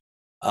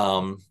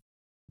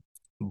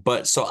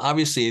 But so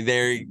obviously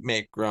they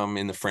make rum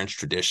in the French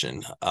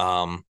tradition.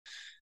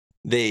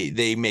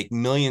 They make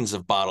millions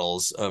of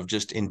bottles of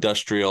just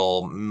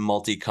industrial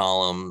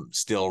multi-column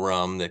still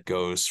rum that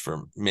goes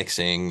for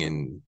mixing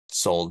and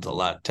sold a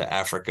lot to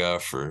Africa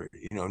for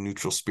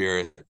neutral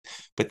spirit.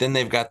 But then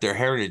they've got their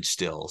heritage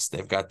stills.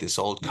 They've got this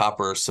old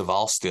copper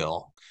Saval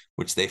still,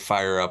 which they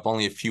fire up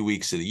only a few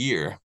weeks of the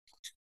year.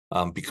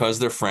 Because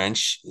they're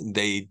French,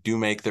 they do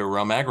make their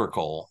rum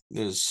agricole.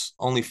 There's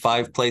only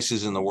 5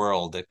 places in the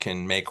world that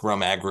can make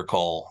rum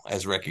agricole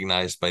as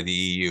recognized by the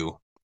EU.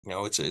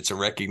 It's a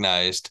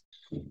recognized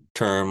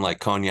term like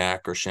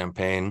cognac or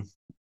champagne.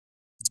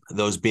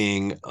 Those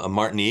being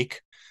Martinique,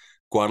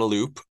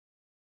 Guadeloupe,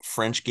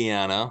 French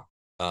Guiana,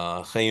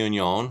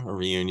 Réunion, or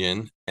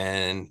Reunion,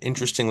 and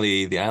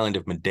interestingly, the island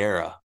of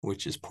Madeira,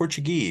 which is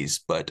Portuguese,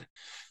 but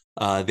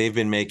they've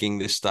been making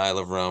this style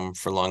of rum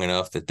for long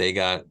enough that they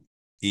got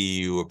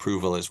EU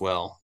approval as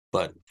well.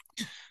 But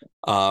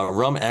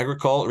rum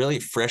agricole, really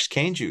fresh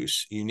cane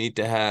juice. You need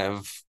to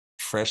have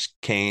fresh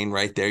cane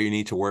right there. You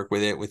need to work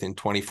with it within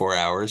 24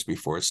 hours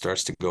before it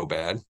starts to go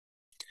bad.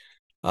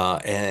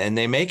 And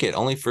they make it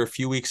only for a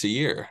few weeks a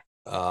year.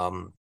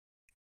 And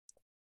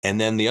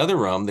then the other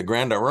rum, the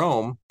Grand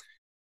Arome,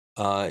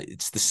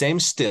 it's the same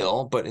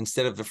still, but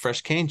instead of the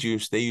fresh cane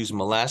juice, they use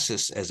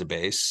molasses as a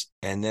base,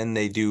 and then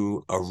they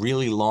do a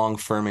really long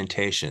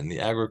fermentation. The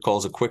agricole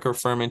is a quicker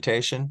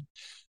fermentation.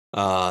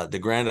 The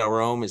Grand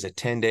Arome is a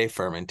 10-day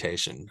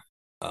fermentation.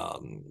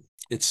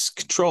 It's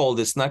controlled.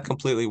 It's not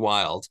completely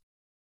wild,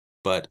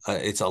 but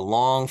it's a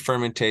long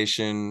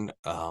fermentation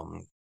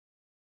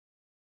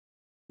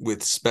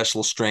with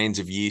special strains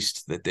of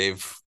yeast that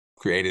they've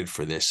created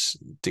for this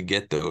to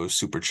get those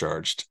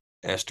supercharged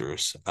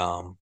esters.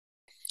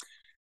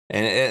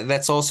 And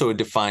that's also a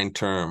defined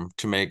term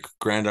to make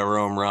Grand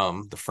Arome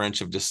rum. The French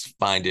have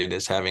defined it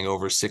as having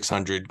over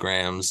 600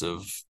 grams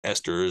of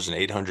esters and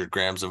 800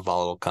 grams of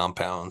volatile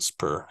compounds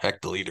per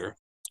hectoliter.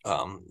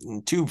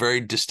 Two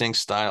very distinct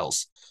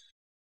styles.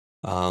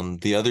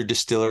 The other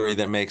distillery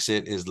that makes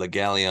it is Le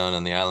Gallion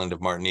on the island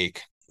of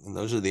Martinique. And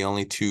those are the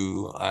only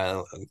two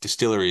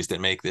distilleries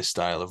that make this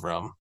style of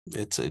rum.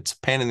 It's a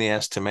pain in the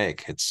ass to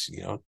make. It's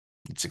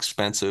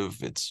expensive.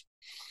 It's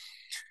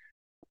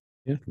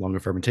longer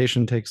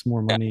fermentation takes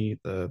more money.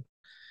 The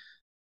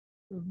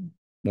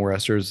more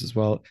esters as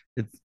well.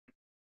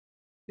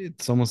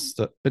 It's almost.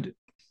 But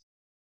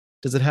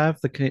does it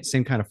have the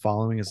same kind of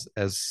following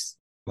as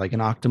like an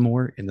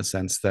Octomore, in the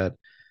sense that,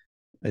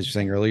 as you're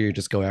saying earlier, you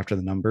just go after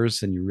the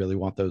numbers and you really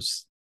want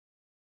those?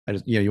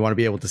 You want to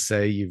be able to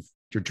say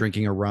you're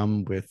drinking a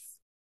rum with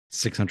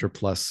 600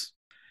 plus.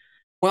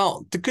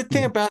 Well, the good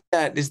thing about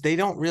that is they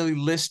don't really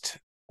list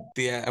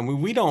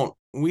we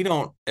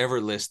don't ever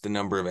list the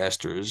number of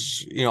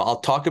esters. I'll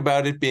talk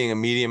about it being a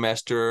medium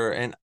ester,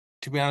 and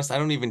to be honest, I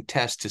don't even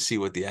test to see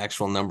what the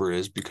actual number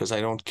is because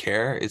I don't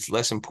care. It's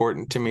less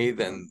important to me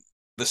than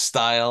the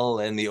style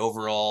and the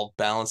overall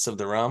balance of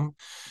the rum.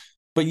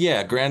 But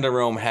yeah, Grand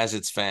Arome has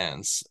its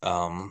fans.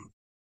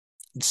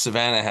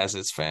 Savannah has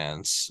its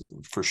fans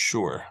for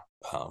sure.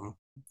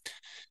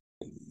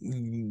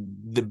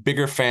 The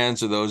bigger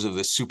fans are those of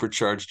the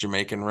supercharged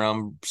Jamaican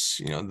rums,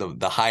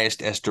 the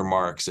highest ester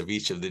marks of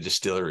each of the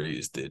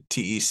distilleries, the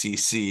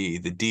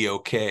TECC, the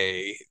DOK,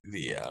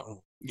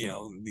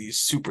 these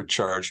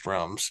supercharged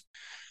rums.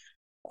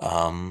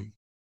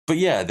 But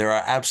yeah, there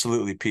are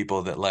absolutely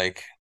people that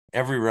like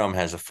every rum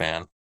has a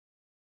fan.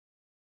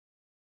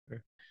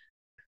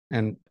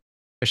 And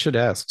I should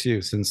ask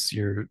too, since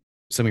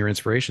some of your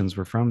inspirations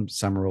were from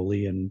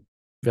Samaroli and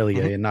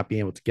Vellier, and not being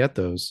able to get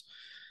those.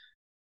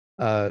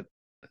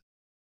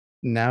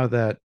 Now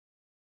that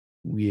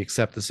we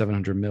accept the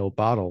 700 ml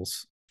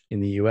bottles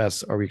in the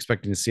US, are we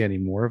expecting to see any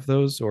more of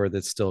those, or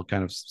that's still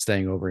kind of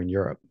staying over in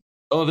Europe?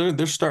 Oh,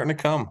 they're starting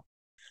to come.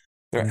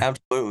 They're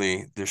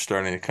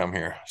starting to come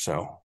here.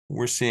 So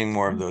we're seeing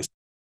more of those.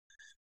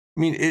 I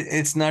mean,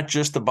 it's not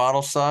just the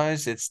bottle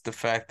size, it's the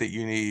fact that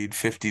you need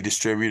 50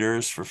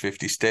 distributors for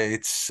 50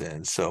 states.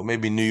 And so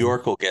maybe New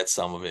York will get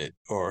some of it,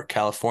 or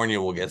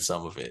California will get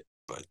some of it.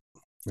 But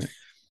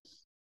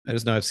I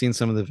just know I've seen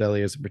some of the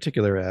Velliers in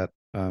particular at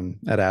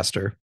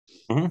Astor.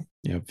 Mm-hmm.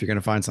 If you're going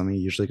to find something,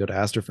 you usually go to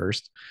Astor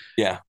first.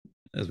 Yeah.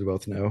 As we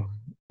both know.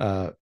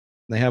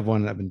 They have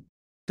one I've been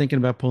thinking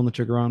about pulling the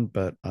trigger on,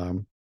 but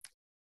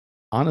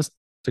honest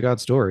to God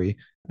story,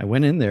 I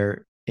went in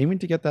there aiming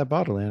to get that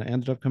bottle, and I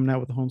ended up coming out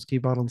with a Holmes Key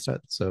bottle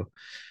instead. So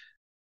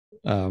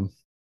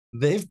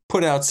they've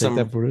put out some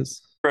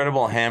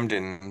incredible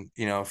Hamden,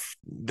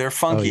 they're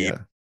funky. Oh,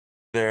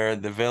 yeah.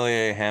 The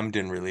Vellier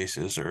Hamden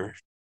releases are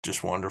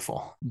just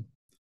wonderful.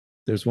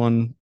 There's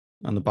one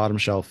on the bottom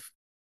shelf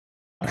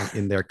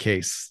in their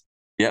case.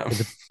 Yeah.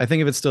 I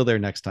think if it's still there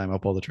next time, I'll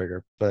pull the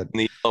trigger. But in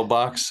the yellow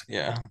box,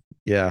 yeah.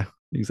 Yeah,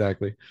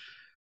 exactly.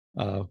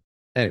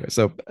 Anyway,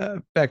 so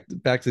back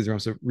to these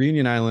rooms. So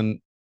Reunion Island,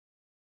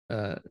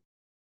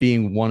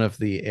 being one of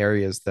the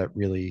areas that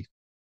really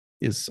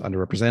is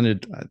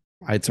underrepresented,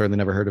 I'd certainly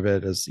never heard of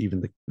it as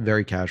even the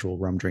very casual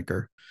rum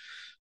drinker.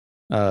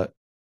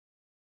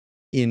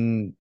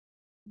 In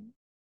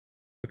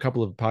a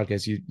couple of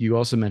podcasts, you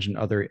also mentioned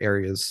other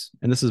areas,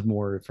 and this is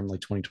more from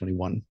like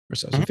 2021 or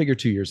so. So figure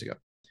 2 years ago.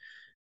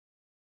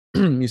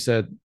 You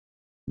said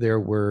there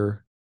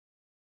were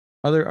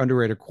other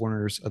underrated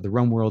corners of the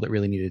rum world that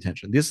really needed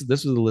attention. This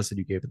was the list that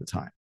you gave at the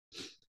time.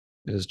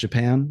 It was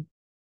Japan,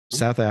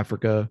 South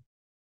Africa,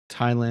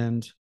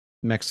 Thailand,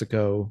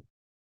 Mexico,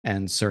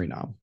 and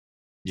Suriname.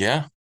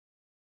 Yeah.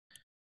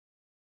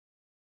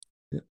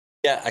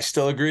 Yeah, I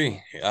still agree.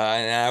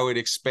 And I would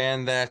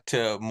expand that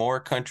to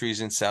more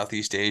countries in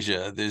Southeast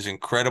Asia. There's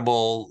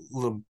incredible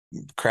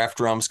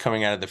craft rums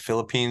coming out of the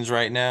Philippines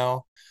right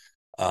now.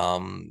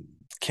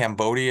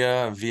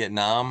 Cambodia,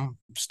 Vietnam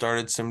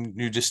started some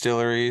new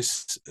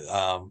distilleries.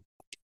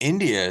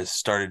 India has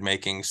started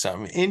making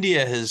some.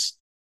 India has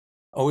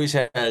always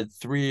had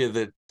three of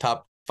the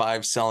top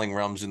five selling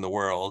rums in the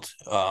world.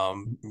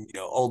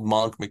 Old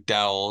Monk,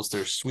 McDowell's,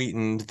 they're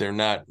sweetened. They're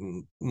not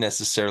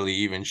necessarily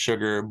even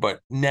sugar, but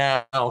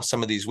now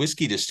some of these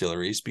whiskey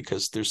distilleries,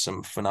 because there's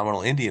some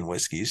phenomenal Indian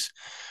whiskeys,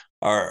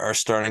 are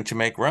starting to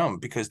make rum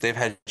because they've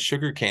had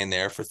sugar cane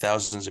there for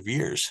thousands of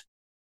years.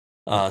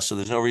 Right. So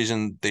there's no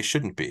reason they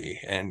shouldn't be.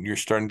 And you're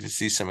starting to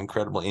see some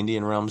incredible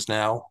Indian rums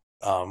now.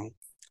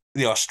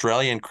 The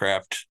Australian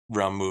craft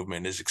rum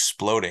movement is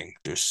exploding.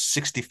 There's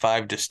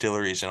 65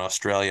 distilleries in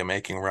Australia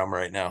making rum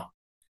right now.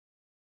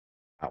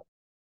 Wow.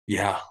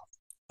 Yeah.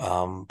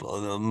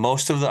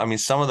 Most of them, I mean,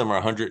 some of them are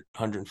 100,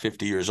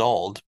 150 years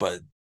old, but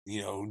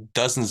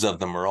dozens of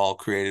them are all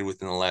created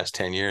within the last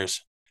 10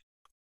 years.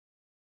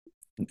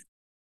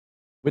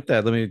 With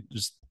that, let me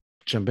just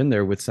jump in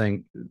there with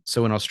saying,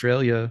 so in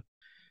Australia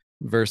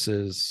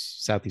versus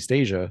Southeast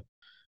Asia,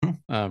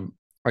 Hmm.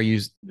 are you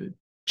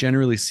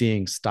generally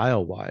seeing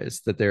style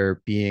wise that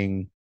they're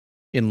being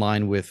in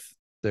line with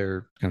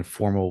their kind of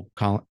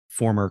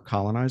former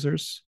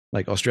colonizers,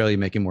 like Australia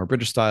making more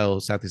British style,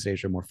 Southeast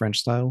Asia more French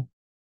style?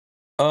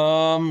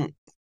 Um,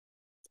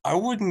 I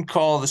wouldn't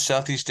call the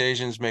Southeast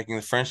Asians making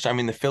the French. I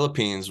mean, the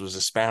Philippines was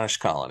a Spanish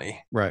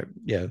colony. Right.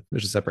 Yeah.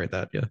 There's to separate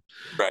that. Yeah.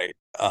 Right.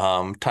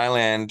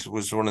 Thailand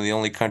was one of the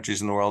only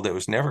countries in the world that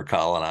was never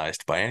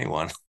colonized by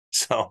anyone.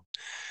 So,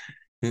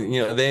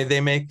 they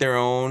make their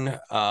own.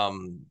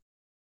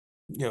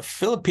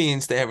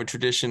 Philippines, they have a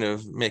tradition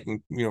of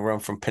making, rum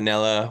from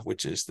panela,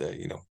 which is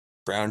the,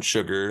 brown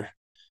sugar.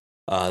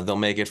 They'll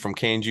make it from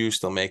cane juice.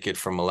 They'll make it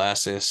from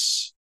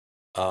molasses.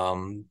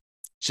 Um,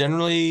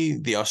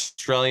 Generally, the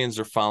Australians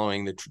are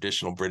following the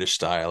traditional British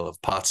style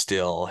of pot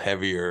still,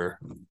 heavier,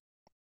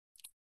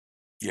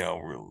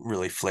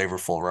 really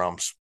flavorful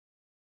rums.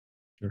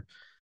 Sure.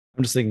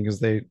 I'm just thinking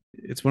because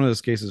it's one of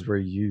those cases where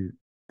you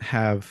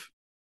have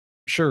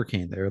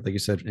sugarcane there, like you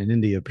said, in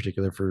India in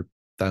particular for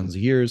thousands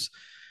of years.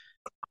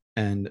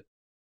 And,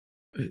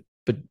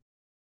 but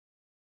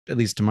at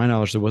least to my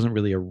knowledge, there wasn't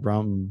really a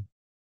rum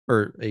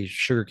or a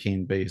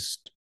sugarcane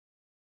based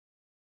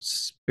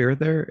spirit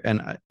there.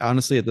 And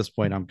honestly, at this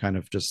point, I'm kind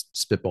of just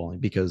spitballing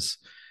because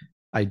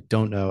I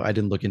don't know. I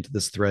didn't look into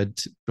this thread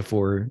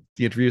before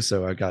the interview,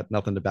 so I got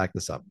nothing to back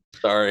this up.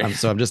 Sorry.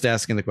 So I'm just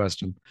asking the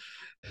question.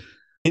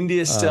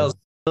 India Uh, sells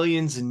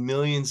millions and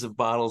millions of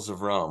bottles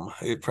of rum.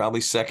 It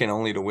probably second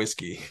only to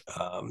whiskey.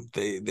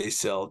 They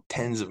sell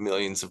tens of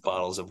millions of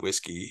bottles of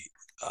whiskey,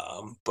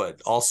 but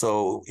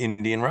also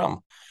Indian rum.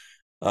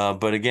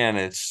 But again,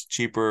 it's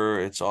cheaper.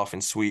 It's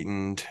often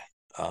sweetened.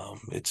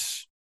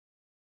 It's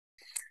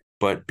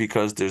but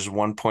because there's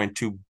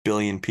 1.2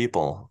 billion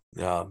people,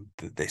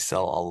 they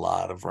sell a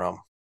lot of rum.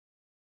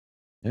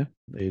 yeah,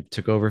 they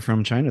took over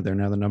from China. They're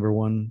now the number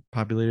one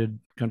populated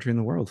country in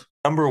the world.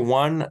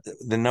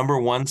 The number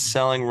one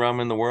selling rum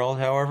in the world,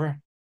 however,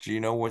 do you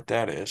know what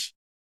that is?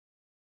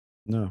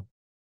 No.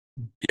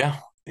 Yeah,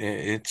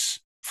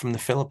 it's from the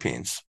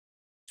Philippines.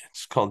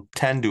 It's called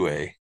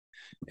Tanduay,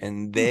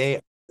 and Hmm.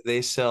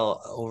 they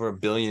sell over 1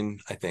 billion,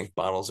 I think,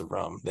 bottles of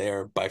rum. They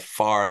are by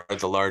far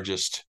the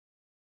largest,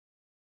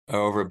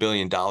 over $1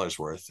 billion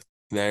worth.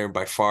 They're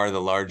by far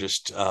the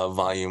largest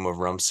volume of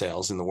rum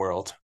sales in the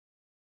world.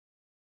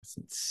 That's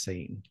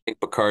insane. I think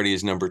Bacardi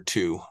is number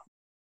two.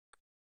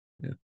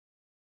 Yeah.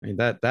 I mean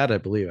that I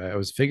believe. I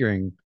was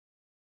figuring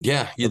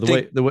Yeah, you'd the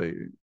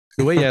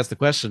think way you asked the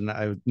question,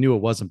 I knew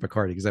it wasn't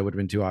Bacardi because that would have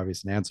been too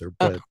obvious an answer.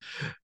 But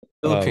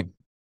Philippines.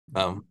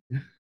 um,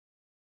 Um,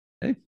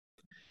 hey,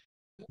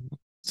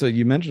 so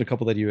you mentioned a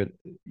couple that you would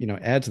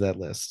add to that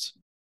list,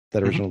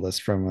 that mhm. original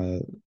list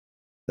from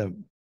the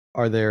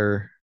are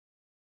there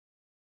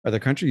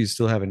countries you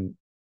still haven't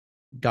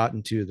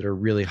gotten to that are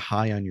really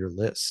high on your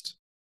list?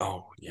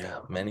 Oh yeah,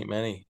 many,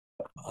 many.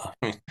 I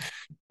mean,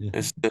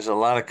 Yeah. there's a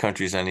lot of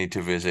countries I need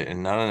to visit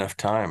and not enough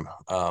time.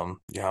 I'm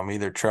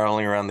either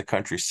traveling around the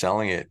country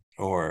selling it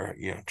or,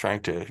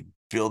 trying to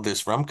build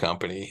this rum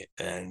company.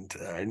 And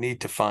I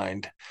need to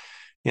find,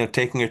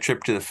 taking a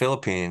trip to the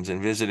Philippines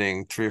and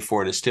visiting 3 or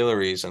 4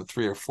 distilleries in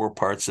 3 or 4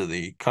 parts of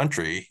the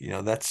country,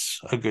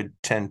 that's a good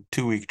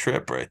 2-week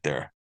trip right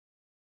there.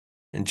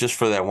 And just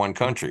for that one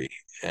country.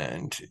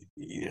 And,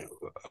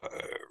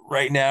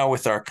 right now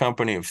with our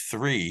company of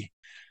three,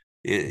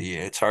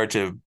 it's hard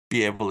to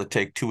be able to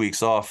take 2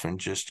 weeks off and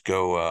just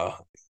go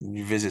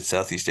visit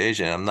Southeast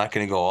Asia. I'm not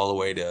going to go all the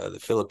way to the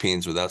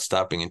Philippines without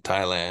stopping in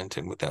Thailand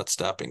and without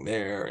stopping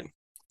there. And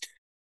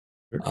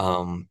Sure.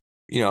 um,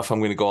 if I'm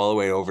going to go all the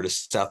way over to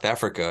South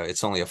Africa,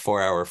 it's only a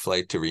 4-hour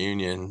flight to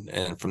Reunion,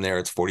 and from there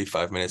it's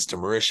 45 minutes to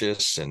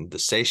Mauritius, and the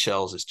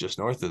Seychelles is just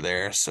north of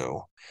there.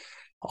 So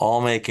all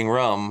making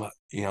rum,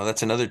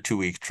 that's another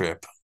 2-week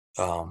trip.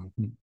 Um,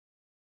 Mm.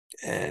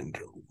 and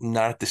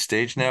not at the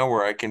stage now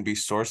where I can be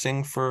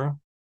sourcing for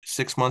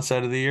 6 months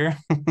out of the year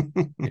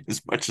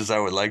as much as I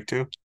would like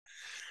to.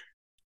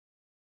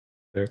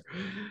 There.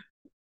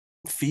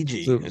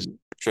 Fiji So is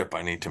a trip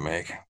I need to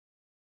make.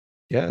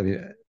 yeah, I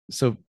mean,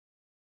 so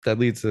that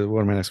leads to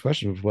one of my next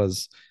questions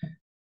was,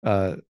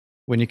 uh,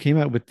 when you came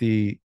out with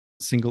the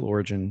single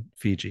origin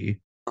Fiji.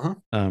 Uh-huh.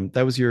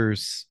 That was your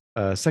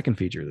second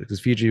feature because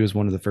Fiji was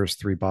one of the first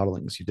three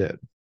bottlings you did,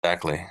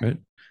 Exactly. right?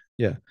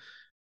 Yeah.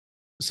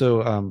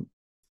 So,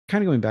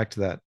 kind of going back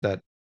to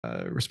that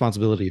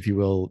responsibility, if you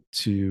will,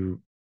 to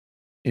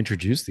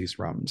introduce these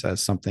rums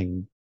as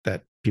something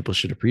that people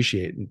should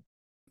appreciate and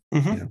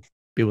Hmm.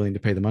 be willing to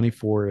pay the money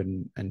for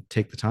and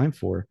take the time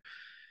for.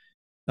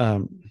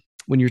 Um,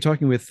 when you're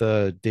talking with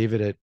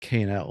David at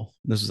K&L,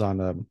 this is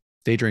on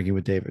Day Drinking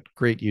with David,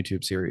 great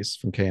YouTube series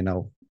from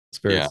K&L Yeah.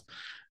 Spirits.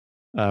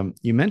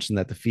 You mentioned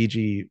that the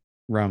Fiji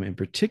rum in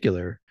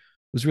particular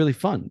was really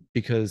fun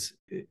because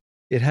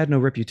it had no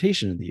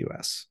reputation in the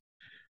US.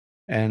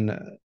 And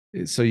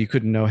so you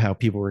couldn't know how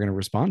people were going to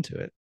respond to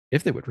it,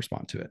 if they would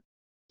respond to it.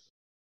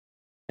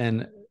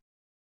 And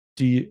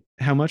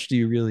how much do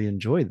you really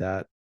enjoy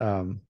that?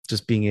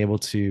 Just being able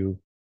to,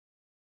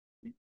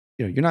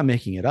 you're not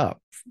making it up,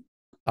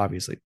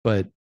 obviously,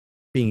 but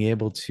being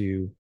able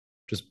to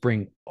just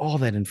bring all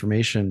that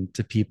information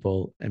to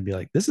people and be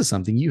like, this is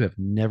something you have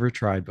never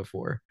tried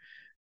before.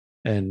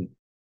 And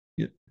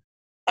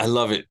I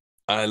love it.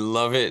 I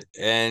love it.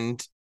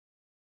 And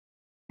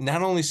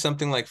not only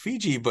something like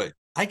Fiji, but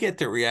I get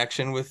the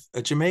reaction with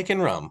a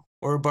Jamaican rum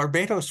or a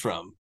Barbados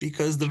rum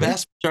because the sure,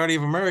 vast majority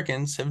of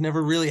Americans have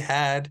never really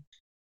had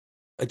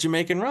a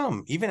Jamaican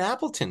rum, even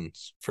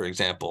Appleton's, for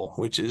example,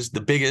 which is the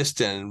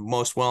biggest and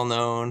most well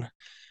known.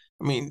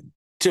 I mean,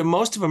 to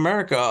most of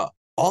America,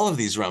 all of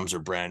these rums are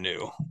brand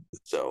new.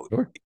 So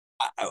sure,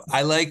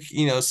 I like,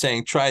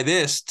 saying try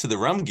this to the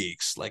rum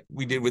geeks, like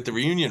we did with the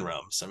reunion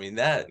rums. I mean,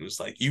 that was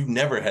like, you've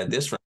never had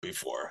this rum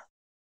before.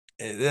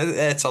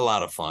 That's a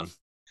lot of fun.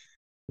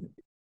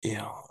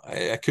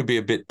 I could be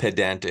a bit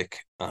pedantic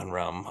on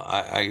rum.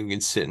 I can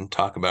sit and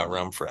talk about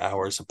rum for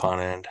hours upon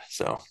end.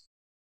 So, I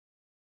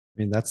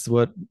mean, that's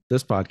what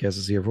this podcast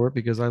is here for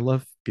because I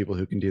love people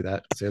who can do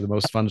that because they're the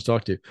most fun to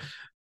talk to.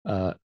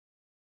 Uh,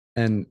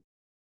 and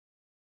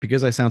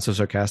because I sound so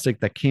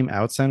sarcastic, that came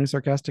out sounding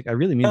sarcastic. I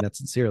really mean that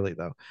sincerely,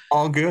 though.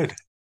 all good.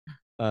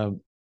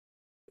 Um,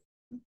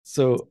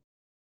 so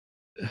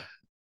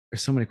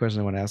there's so many questions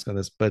I want to ask on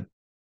this, but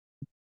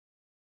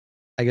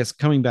I guess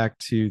coming back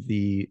to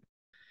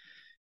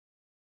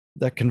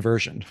that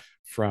conversion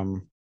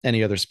from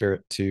any other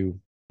spirit to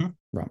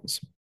rums.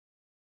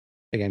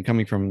 Again,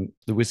 coming from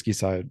the whiskey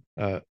side,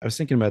 I was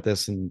thinking about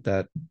this and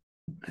that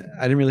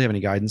I didn't really have any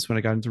guidance when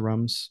I got into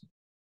rums.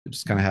 It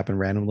just kind of happened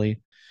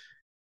randomly.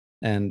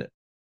 And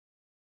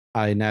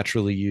I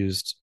naturally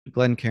used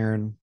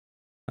Glencairn.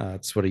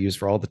 It's what I use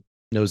for all the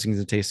nosings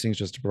and tastings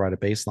just to provide a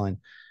baseline.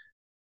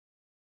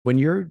 When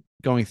you're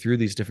going through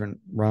these different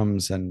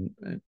rums and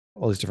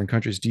all these different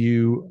countries, do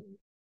you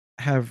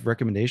have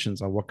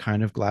recommendations on what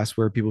kind of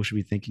glassware people should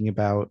be thinking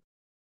about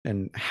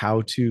and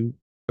how to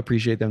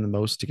appreciate them the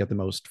most to get the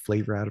most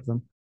flavor out of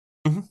them?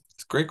 Mm-hmm.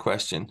 It's a great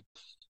question.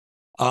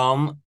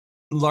 Um,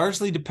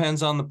 Largely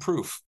depends on the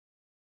proof.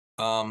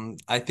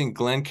 I think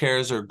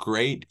Glencairns are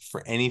great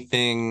for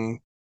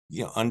anything,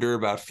 under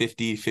about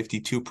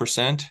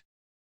 52%.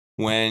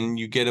 When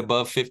you get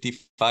above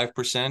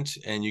 55%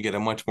 and you get a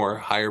much more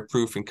higher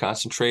proof and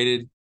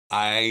concentrated,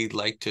 I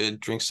like to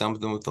drink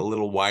something with a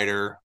little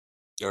wider,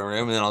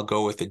 and then I'll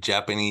go with a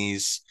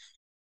Japanese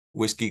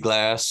whiskey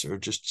glass or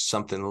just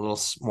something a little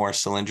more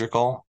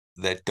cylindrical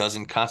that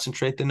doesn't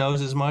concentrate the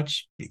nose as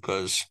much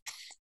because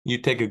you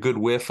take a good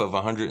whiff of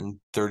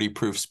 130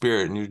 proof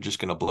spirit and you're just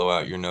going to blow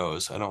out your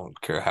nose. I don't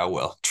care how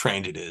well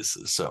trained it is.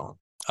 So,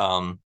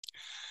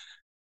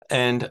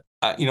 and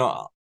I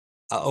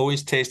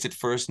always taste it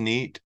first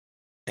neat.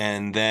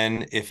 And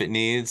then if it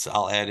needs,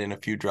 I'll add in a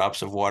few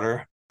drops of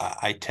water.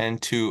 I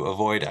tend to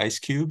avoid ice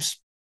cubes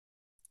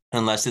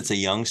unless it's a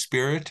young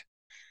spirit.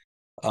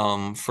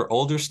 For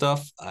older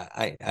stuff,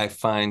 I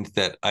find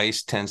that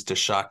ice tends to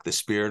shock the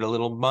spirit a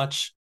little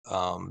much.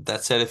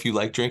 That said, if you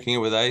like drinking it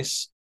with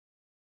ice,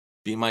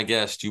 be my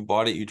guest. You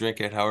bought it, you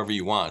drink it however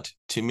you want.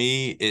 To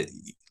me, it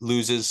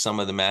loses some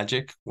of the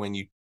magic when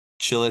you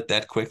chill it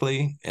that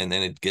quickly and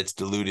then it gets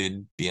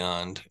diluted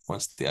beyond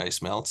once the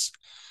ice melts.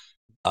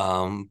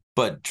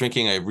 But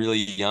drinking a really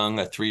young,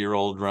 a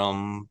 3-year-old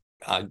rum,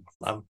 I'm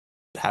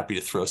happy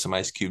to throw some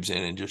ice cubes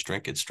in and just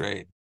drink it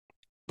straight.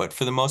 But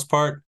for the most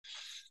part,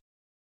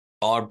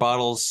 all our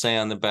bottles say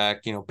on the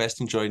back,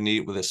 best enjoyed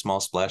neat with a small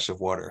splash of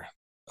water.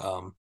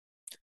 Um,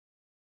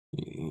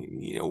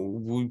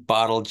 we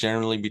bottle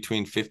generally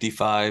between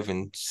 55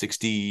 and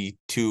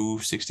 62,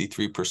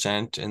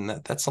 63%, and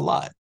that's a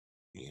lot.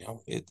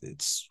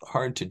 It's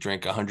hard to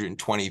drink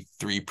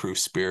 123 proof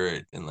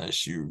spirit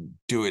unless you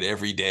do it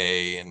every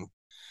day. And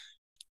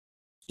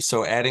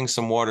so adding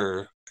some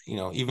water,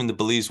 even the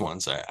Belize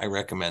ones, I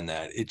recommend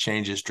that. It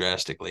changes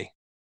drastically.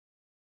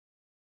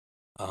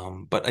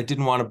 But I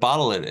didn't want to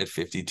bottle it at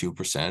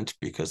 52%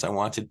 because I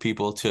wanted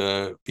people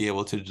to be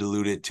able to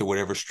dilute it to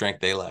whatever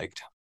strength they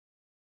liked.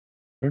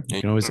 Sure. You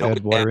You can always can always add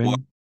add water water,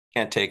 in.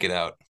 can't take it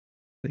out.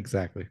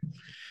 Exactly.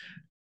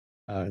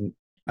 And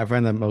I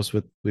find that most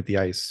with the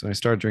ice. When I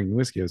started drinking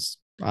whiskey, it was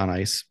on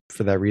ice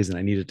for that reason.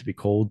 I needed it to be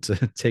cold to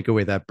take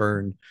away that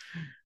burn.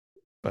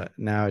 But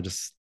now I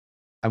just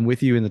I'm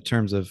with you in the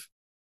terms of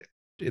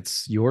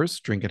it's yours.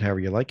 Drink it however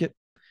you like it,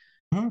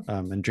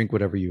 Mhm. and drink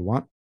whatever you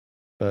want.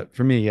 But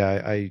for me,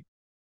 yeah,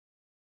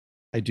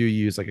 I do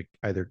use like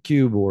either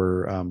cube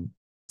or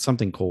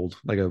something cold,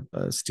 like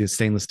a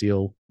stainless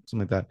steel,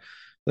 something like that,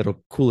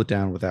 that'll cool it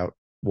down without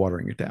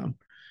watering it down.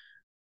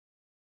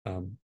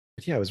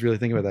 But yeah, I was really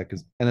thinking about that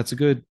because, and that's a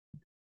good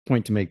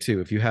point to make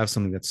too. If you have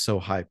something that's so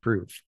high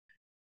proof,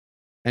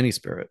 any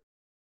spirit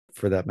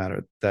for that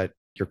matter, that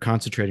you're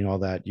concentrating all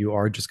that, you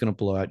are just going to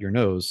blow out your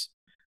nose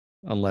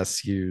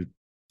unless you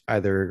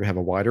either have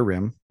a wider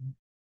rim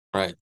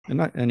Right. and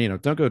not,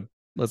 and don't go,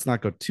 let's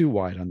not go too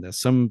wide on this.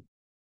 Some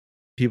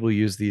people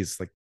use these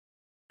like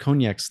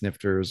cognac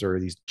snifters or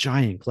these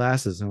giant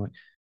glasses, and I'm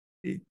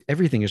like,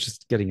 everything is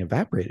just getting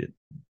evaporated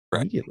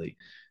Right. immediately.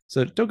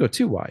 So don't go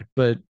too wide,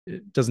 but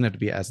it doesn't have to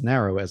be as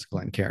narrow as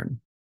Glencairn.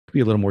 It could be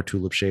a little more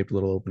tulip shaped, a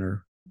little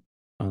opener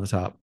on the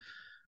top.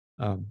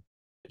 Um,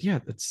 yeah,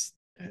 that's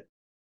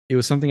it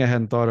was something I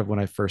hadn't thought of when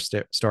I first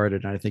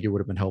started, and I think it would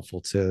have been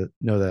helpful to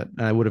know that,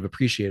 and I would have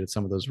appreciated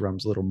some of those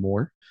rums a little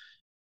more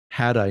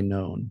had I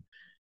known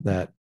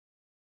that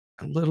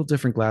a little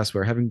different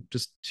glassware, having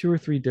just two or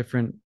three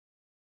different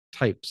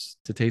types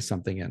to taste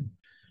something in,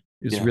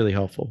 is Yeah. really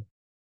helpful.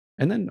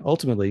 And then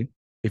ultimately,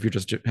 if you're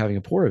just having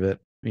a pour of it,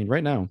 I mean,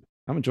 right now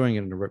I'm enjoying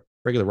it in a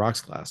regular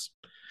rocks glass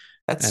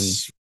and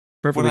That's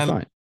what perfectly I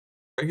fine.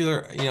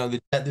 regular,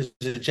 there's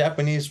a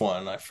Japanese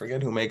one. I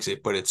forget who makes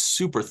it, but it's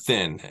super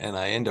thin, and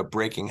I end up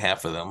breaking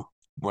half of them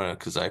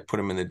because I put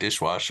them in the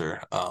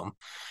dishwasher.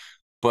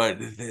 But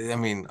I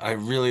mean, I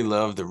really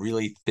love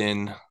the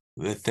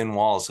thin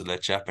walls of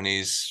that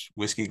Japanese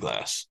whiskey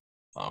glass.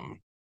 Um,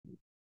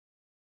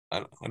 I I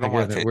don't gotta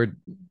want to admit,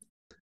 taste.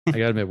 I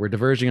gotta admit, we're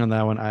diverging on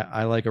that one.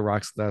 I like a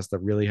rocks glass that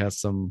really has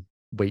some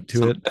weight to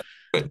Some, it.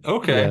 but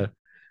okay,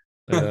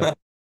 Yeah. Uh,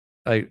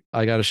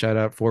 I got to shout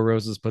out Four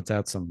Roses puts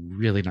out some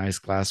really nice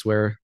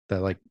glassware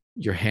that like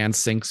your hand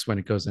sinks when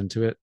it goes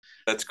into it.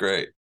 that's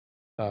great.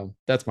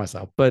 That's my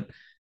style. But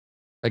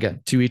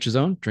again, to each his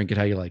own. Drink it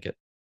how you like it.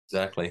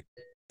 Exactly.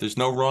 There's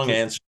no wrong So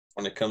answer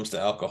when it comes to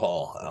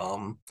alcohol.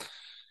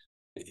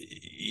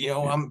 yeah, I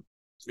don't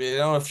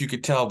know if you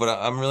could tell, but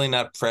I'm really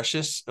not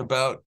precious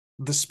about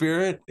the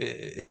spirit.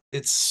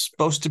 It's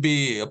supposed to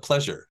be a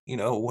pleasure.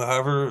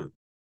 However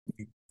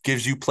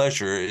gives you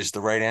pleasure is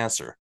the right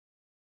answer.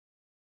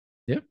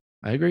 yeah,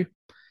 I agree.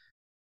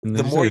 And The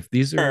as you more said, you if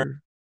these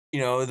learn,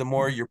 are the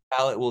more your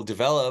palate will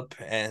develop,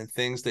 and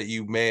things that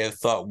you may have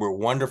thought were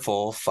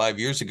wonderful 5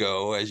 years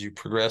ago, as you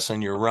progress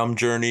on your rum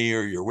journey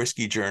or your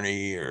whiskey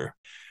journey, or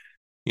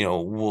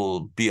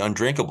will be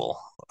undrinkable.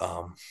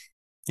 Um,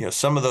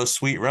 some of those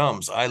sweet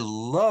rums I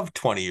loved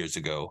 20 years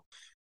ago.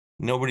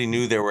 Nobody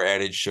knew there were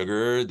added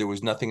sugar. There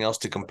was nothing else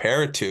to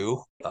compare it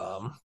to.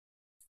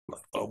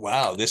 Oh,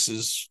 wow, this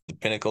is the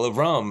pinnacle of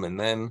rum. And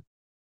then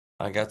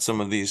I got some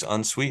of these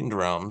unsweetened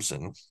rums,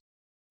 and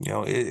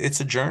it's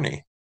a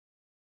journey.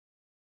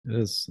 it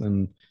is,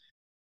 and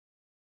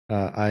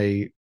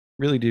I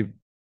really do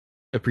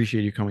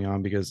appreciate you coming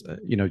on because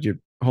your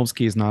Holmes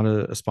Key is not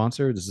a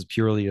sponsor. This is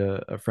purely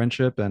a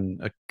friendship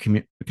and a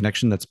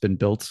connection that's been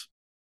built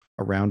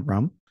around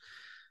rum.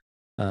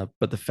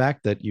 But the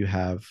fact that you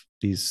have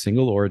these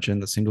single origin,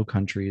 the single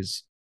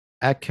countries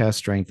at cast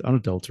strength,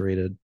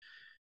 unadulterated,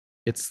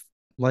 it's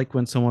like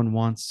when someone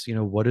wants,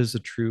 what is a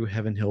true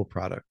Heaven Hill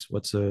product?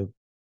 What's a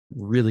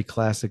really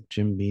classic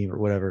Jim Beam or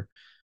whatever?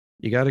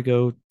 You got to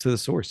go to the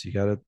source. You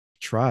got to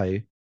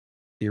try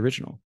the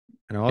original.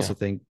 And I Yeah. also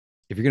think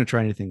if you're going to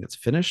try anything that's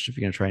finished, if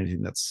you're going to try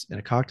anything that's in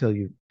a cocktail,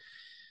 you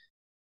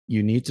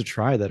need to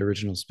try that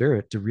original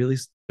spirit to really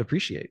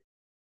appreciate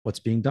what's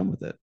being done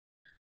with it.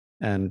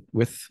 And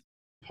with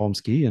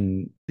Holmesky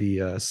and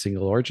the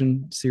single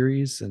origin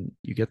series, and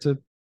you get to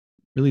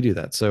really do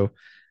that. So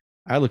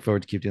I look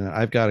forward to keep doing that.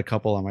 I've got a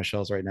couple on my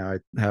shelves right now.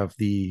 I have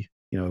the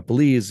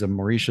Belize, a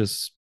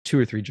Mauritius, two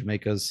or three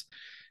Jamaicas.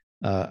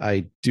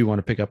 I do want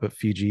to pick up a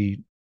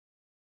Fiji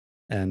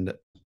and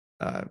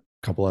a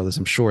couple others.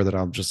 I'm sure that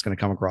I'm just going to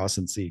come across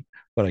and see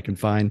what I can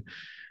find.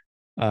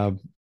 Um,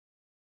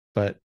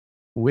 but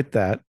with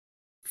that,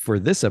 for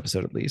this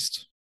episode at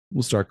least,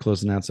 we'll start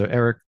closing out. So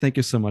Eric, thank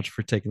you so much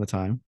for taking the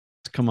time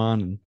to come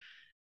on and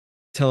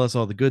tell us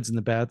all the goods and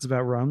the bads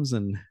about rums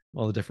and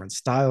all the different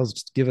styles.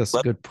 Just give us a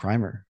But good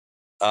primer.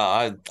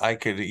 I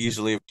could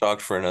easily have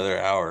talked for another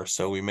hour,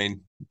 so we may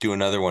do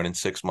another one in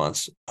 6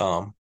 months.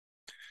 If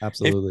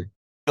Absolutely.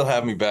 you'll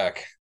have me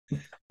back,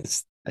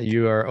 it's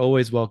You are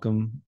always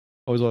welcome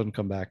to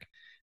come back.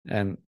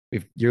 And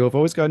you've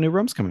always got new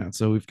rums coming out.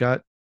 So we've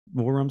got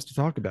more rums to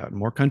talk about,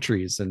 more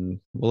countries. And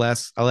I'll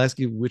ask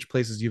you which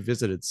places you've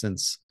visited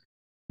since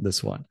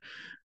this one.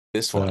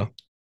 this So, one.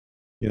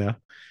 you know,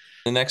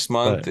 The next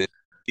month but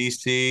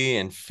is DC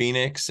and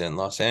Phoenix and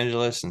Los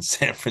Angeles and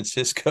San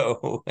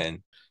Francisco and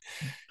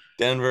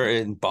Denver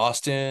and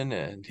Boston,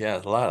 and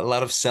yeah, a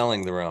lot of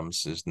selling the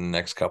rums is the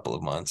next couple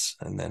of months,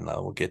 and then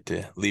we'll get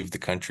to leave the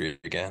country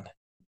again.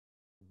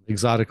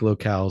 exotic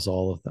locales,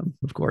 all of them,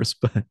 of course.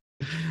 But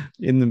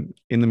in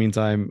the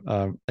meantime,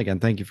 again,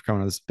 thank you for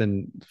coming on. It's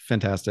been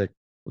fantastic.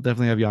 We'll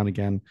definitely have you on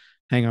again.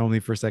 hang on with me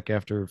for a sec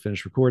after we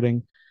finish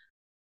recording.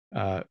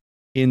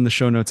 In the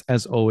show notes,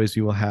 as always,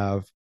 we will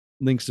have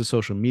links to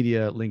social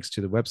media, links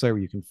to the website where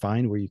you can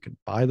find where you can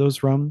buy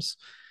those rums.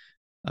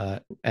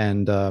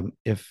 And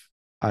if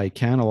I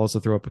can, I'll also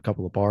throw up a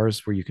couple of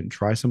bars where you can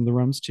try some of the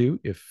rums too,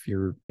 if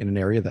you're in an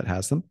area that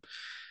has them.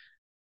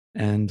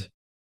 And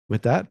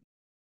with that,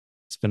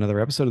 it's been another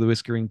episode of the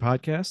Whiskey Ring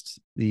Podcast,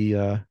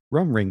 the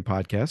Rum Ring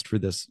Podcast for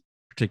this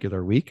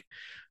particular week.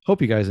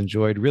 Hope you guys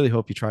enjoyed. Really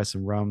hope you try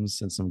some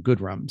rums and some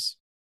good rums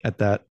at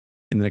that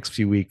in the next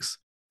few weeks.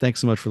 Thanks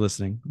so much for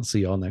listening. I'll see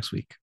you all next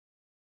week.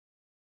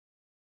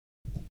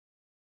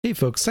 Hey,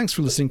 folks. Thanks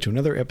for listening to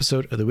another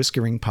episode of the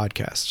Whiskey Ring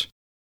Podcast.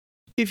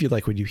 If you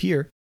like what you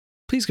hear,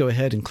 please go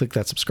ahead and click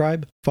that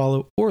subscribe,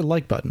 follow, or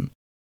like button.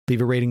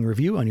 Leave a rating and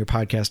review on your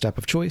podcast app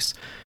of choice,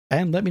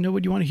 and let me know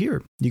what you want to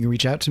hear. You can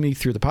reach out to me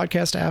through the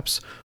podcast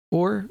apps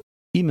or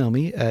email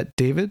me at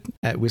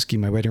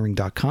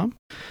david@whiskeymyweddingring.com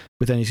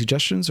with any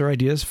suggestions or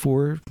ideas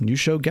for new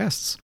show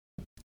guests.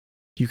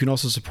 You can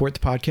also support the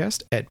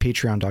podcast at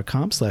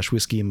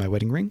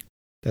patreon.com/whiskeymyweddingring.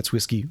 That's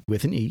whiskey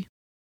with an E,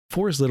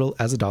 for as little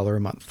as $1 a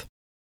month.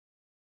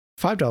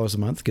 $5 a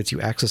month gets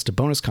you access to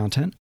bonus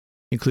content,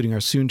 including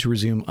our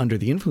soon-to-resume Under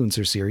the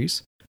Influencer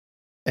series,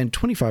 and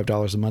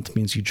 $25 a month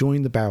means you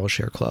join the Barrel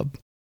Share Club.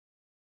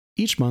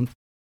 Each month,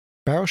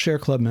 Barrel Share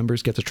Club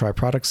members get to try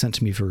products sent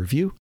to me for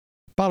review,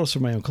 bottles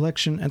from my own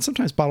collection, and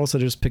sometimes bottles that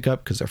I just pick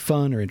up because they're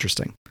fun or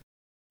interesting.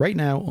 Right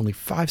now, only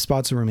 5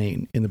 spots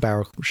remain in the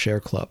Barrel Share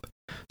Club,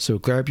 so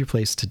grab your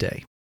place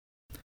today.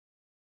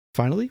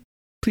 Finally,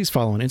 please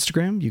follow on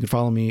Instagram. You can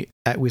follow me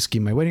at Whiskey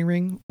My Wedding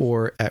Ring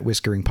or at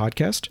Whiskey Ring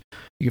Podcast.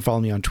 You can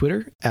follow me on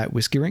Twitter at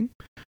Whiskey Ring.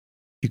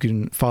 You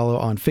can follow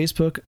on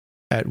Facebook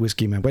at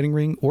Whiskey My Wedding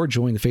Ring or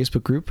join the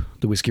Facebook group,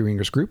 the Whiskey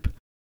Ringers Group.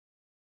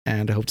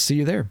 And I hope to see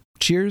you there.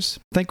 Cheers,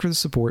 thank you for the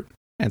support,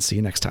 and see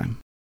you next time.